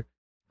 monster.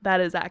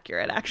 That is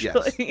accurate,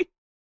 actually.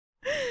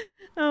 Yes.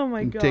 Oh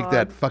my God. Take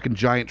that fucking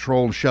giant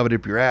troll and shove it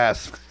up your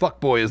ass.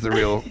 Fuck boy is the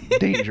real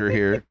danger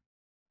here.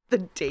 The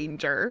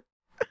danger.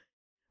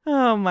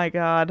 Oh my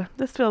God.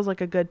 This feels like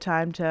a good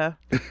time to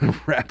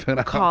wrap it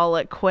up. Call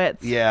it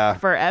quits. Yeah.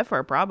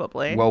 Forever,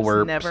 probably. Well, Just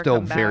we're never still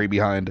come back. very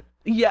behind.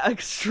 Yeah,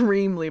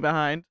 extremely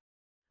behind.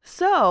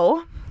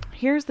 So,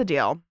 here's the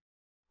deal.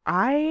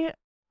 I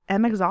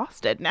am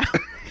exhausted now.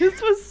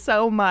 This was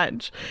so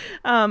much.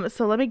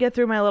 So let me get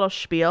through my little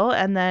spiel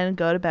and then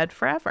go to bed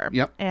forever.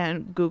 Yep.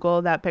 And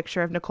Google that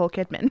picture of Nicole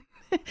Kidman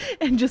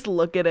and just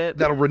look at it.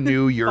 That'll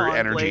renew your fondly.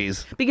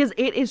 energies. Because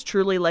it is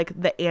truly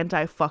like the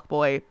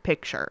anti-fuckboy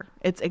picture.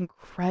 It's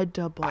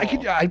incredible.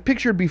 I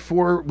pictured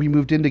before we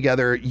moved in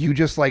together, you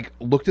just like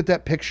looked at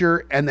that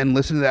picture and then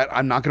listened to that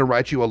I'm Not Gonna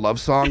Write You a Love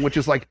Song, which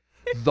is like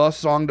the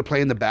song to play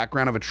in the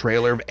background of a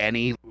trailer of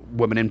any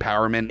woman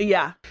empowerment.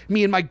 Yeah.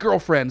 Me and my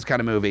girlfriends kind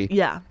of movie.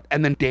 Yeah.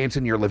 And then dance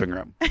in your living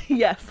room.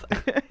 Yes,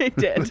 I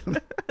did.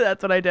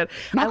 That's what I did.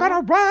 Not gonna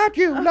write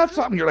you love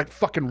song. You're like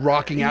fucking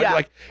rocking out. Yeah. You're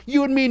like,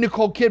 you and me,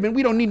 Nicole Kidman,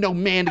 we don't need no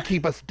man to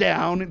keep us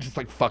down. And just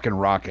like fucking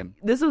rocking.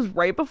 This was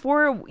right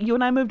before you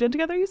and I moved in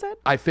together, you said?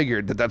 I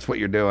figured that that's what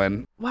you're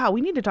doing. Wow,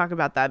 we need to talk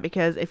about that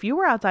because if you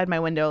were outside my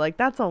window, like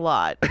that's a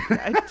lot.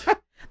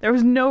 There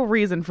was no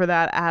reason for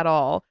that at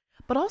all.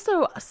 But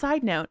also, a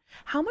side note,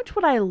 how much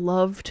would I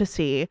love to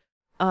see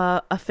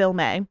a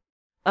film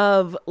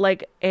of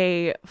like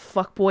a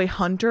fuckboy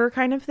hunter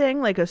kind of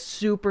thing, like a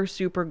super,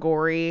 super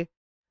gory,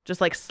 just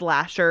like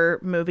slasher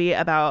movie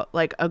about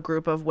like a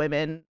group of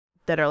women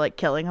that are like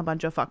killing a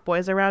bunch of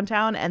fuckboys around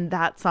town. And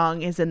that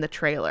song is in the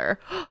trailer.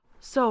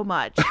 So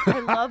much.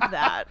 I love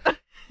that.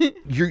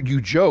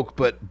 You joke,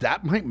 but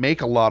that might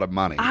make a lot of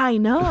money. I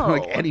know.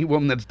 Like any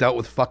woman that's dealt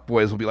with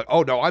fuckboys will be like,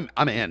 "Oh no, I'm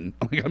in."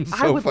 Like, I'm so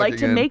I would like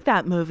to in. make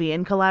that movie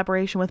in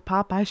collaboration with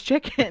Popeye's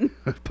Chicken.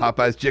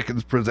 Popeye's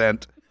Chickens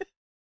present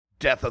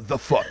Death of the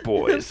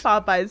Fuckboys.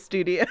 Popeye's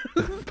Studios.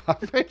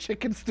 Popeye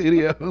Chicken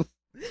Studios.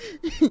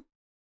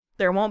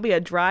 There won't be a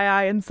dry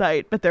eye in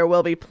sight, but there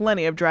will be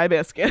plenty of dry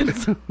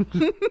biscuits.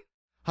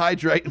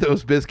 Hydrate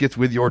those biscuits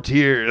with your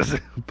tears.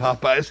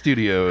 Popeye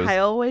Studios. I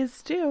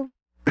always do.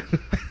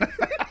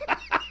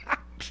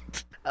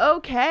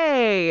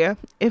 Okay,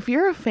 if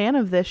you're a fan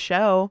of this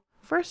show,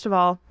 first of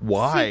all,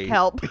 why? Seek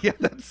help. Yeah,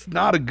 that's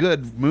not a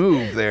good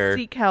move there.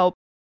 Seek help.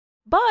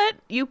 But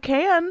you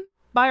can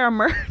buy our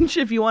merch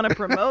if you want to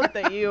promote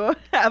that you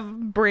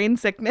have brain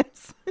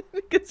sickness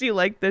because you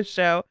like this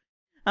show.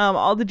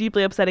 All the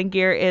deeply upsetting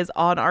gear is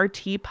on our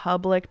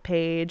TeePublic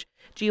page,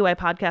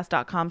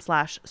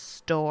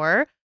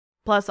 guipodcast.com/store.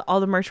 Plus all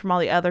the merch from all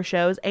the other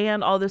shows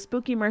and all the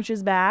spooky merch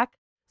is back.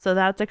 So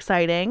that's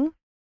exciting.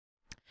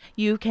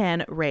 You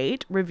can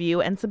rate, review,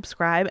 and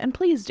subscribe, and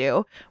please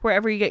do,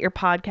 wherever you get your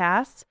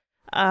podcasts.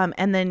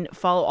 And then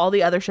follow all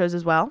the other shows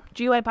as well.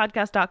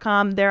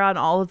 GUIPodcast.com. They're on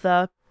all of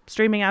the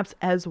streaming apps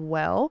as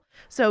well.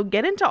 So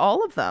get into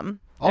all of them.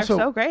 Also,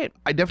 they're so great.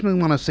 I definitely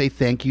want to say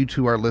thank you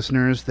to our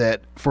listeners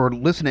for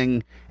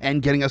listening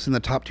and getting us in the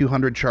top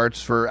 200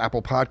 charts for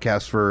Apple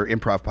Podcasts for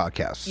improv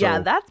podcasts. Yeah,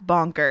 So that's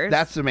bonkers.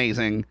 that's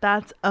amazing.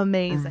 That's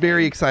amazing.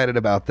 Very excited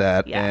about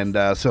that. Yes.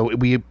 And so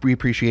we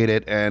appreciate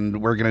it,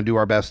 and we're going to do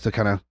our best to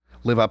kind of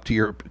live up to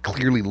your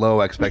clearly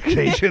low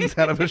expectations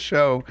out of a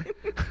show.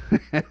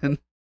 And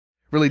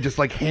really just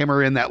like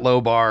hammer in that low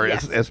bar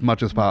as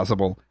much as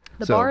possible.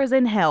 The bar is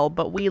in hell,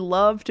 but we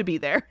love to be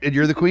there. And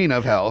you're the queen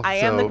of hell. I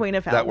am the queen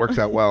of hell. That works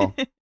out well.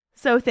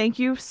 So thank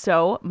you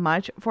so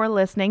much for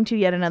listening to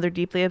yet another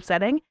Deeply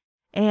Upsetting.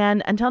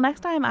 And until next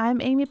time, I'm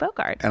Amy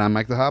Bogart. And I'm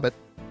Mike the Hobbit.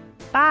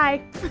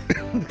 Bye.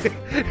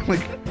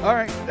 All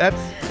right,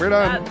 we're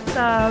done.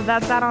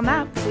 That's that on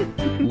that.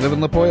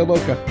 Livin' La Pollo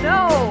Loca.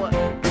 No.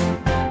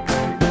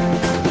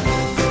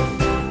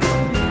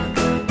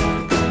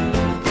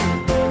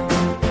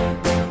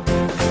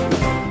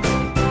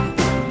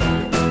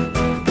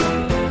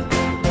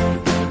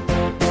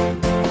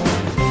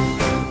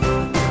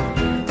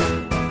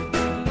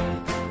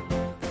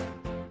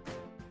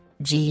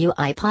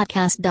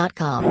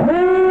 GUIPodcast.com.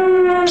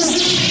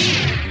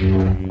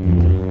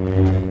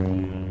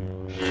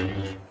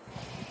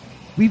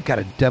 We've got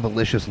a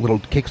devilicious little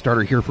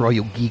Kickstarter here for all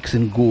you geeks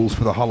and ghouls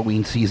for the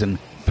Halloween season.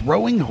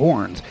 Throwing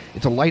Horns.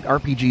 It's a light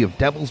RPG of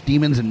devils,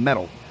 demons, and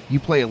metal. You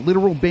play a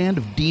literal band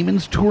of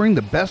demons touring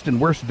the best and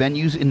worst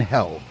venues in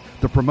hell.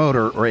 The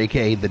promoter, or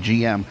aka the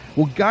GM,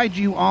 will guide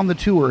you on the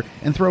tour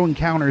and throw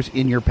encounters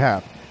in your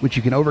path, which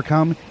you can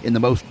overcome in the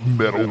most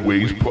metal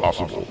ways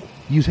possible.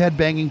 Use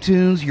head-banging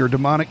tunes, your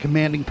demonic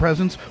commanding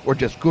presence, or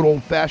just good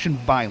old-fashioned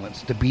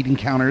violence to beat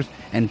encounters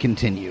and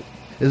continue.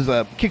 This is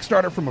a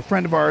Kickstarter from a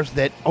friend of ours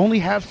that only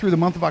has through the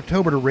month of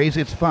October to raise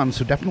its funds,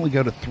 so definitely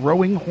go to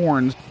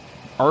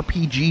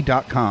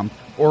throwinghornsrpg.com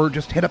or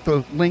just hit up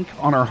the link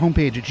on our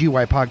homepage at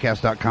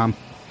GUIPodcast.com.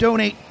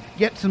 Donate,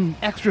 get some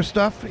extra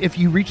stuff if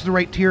you reach the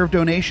right tier of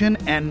donation,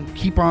 and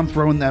keep on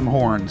throwing them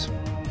horns.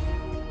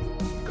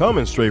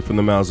 Coming straight from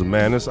the mouths of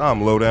madness,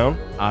 I'm Lowdown.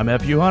 I'm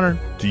F.U. Hunter.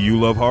 Do you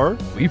love horror?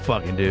 We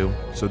fucking do.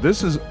 So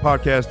this is a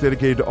podcast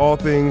dedicated to all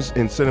things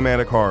in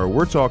cinematic horror.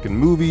 We're talking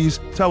movies,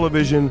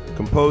 television,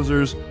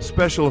 composers,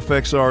 special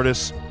effects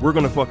artists. We're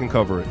going to fucking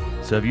cover it.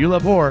 So if you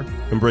love horror,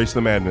 embrace the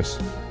madness.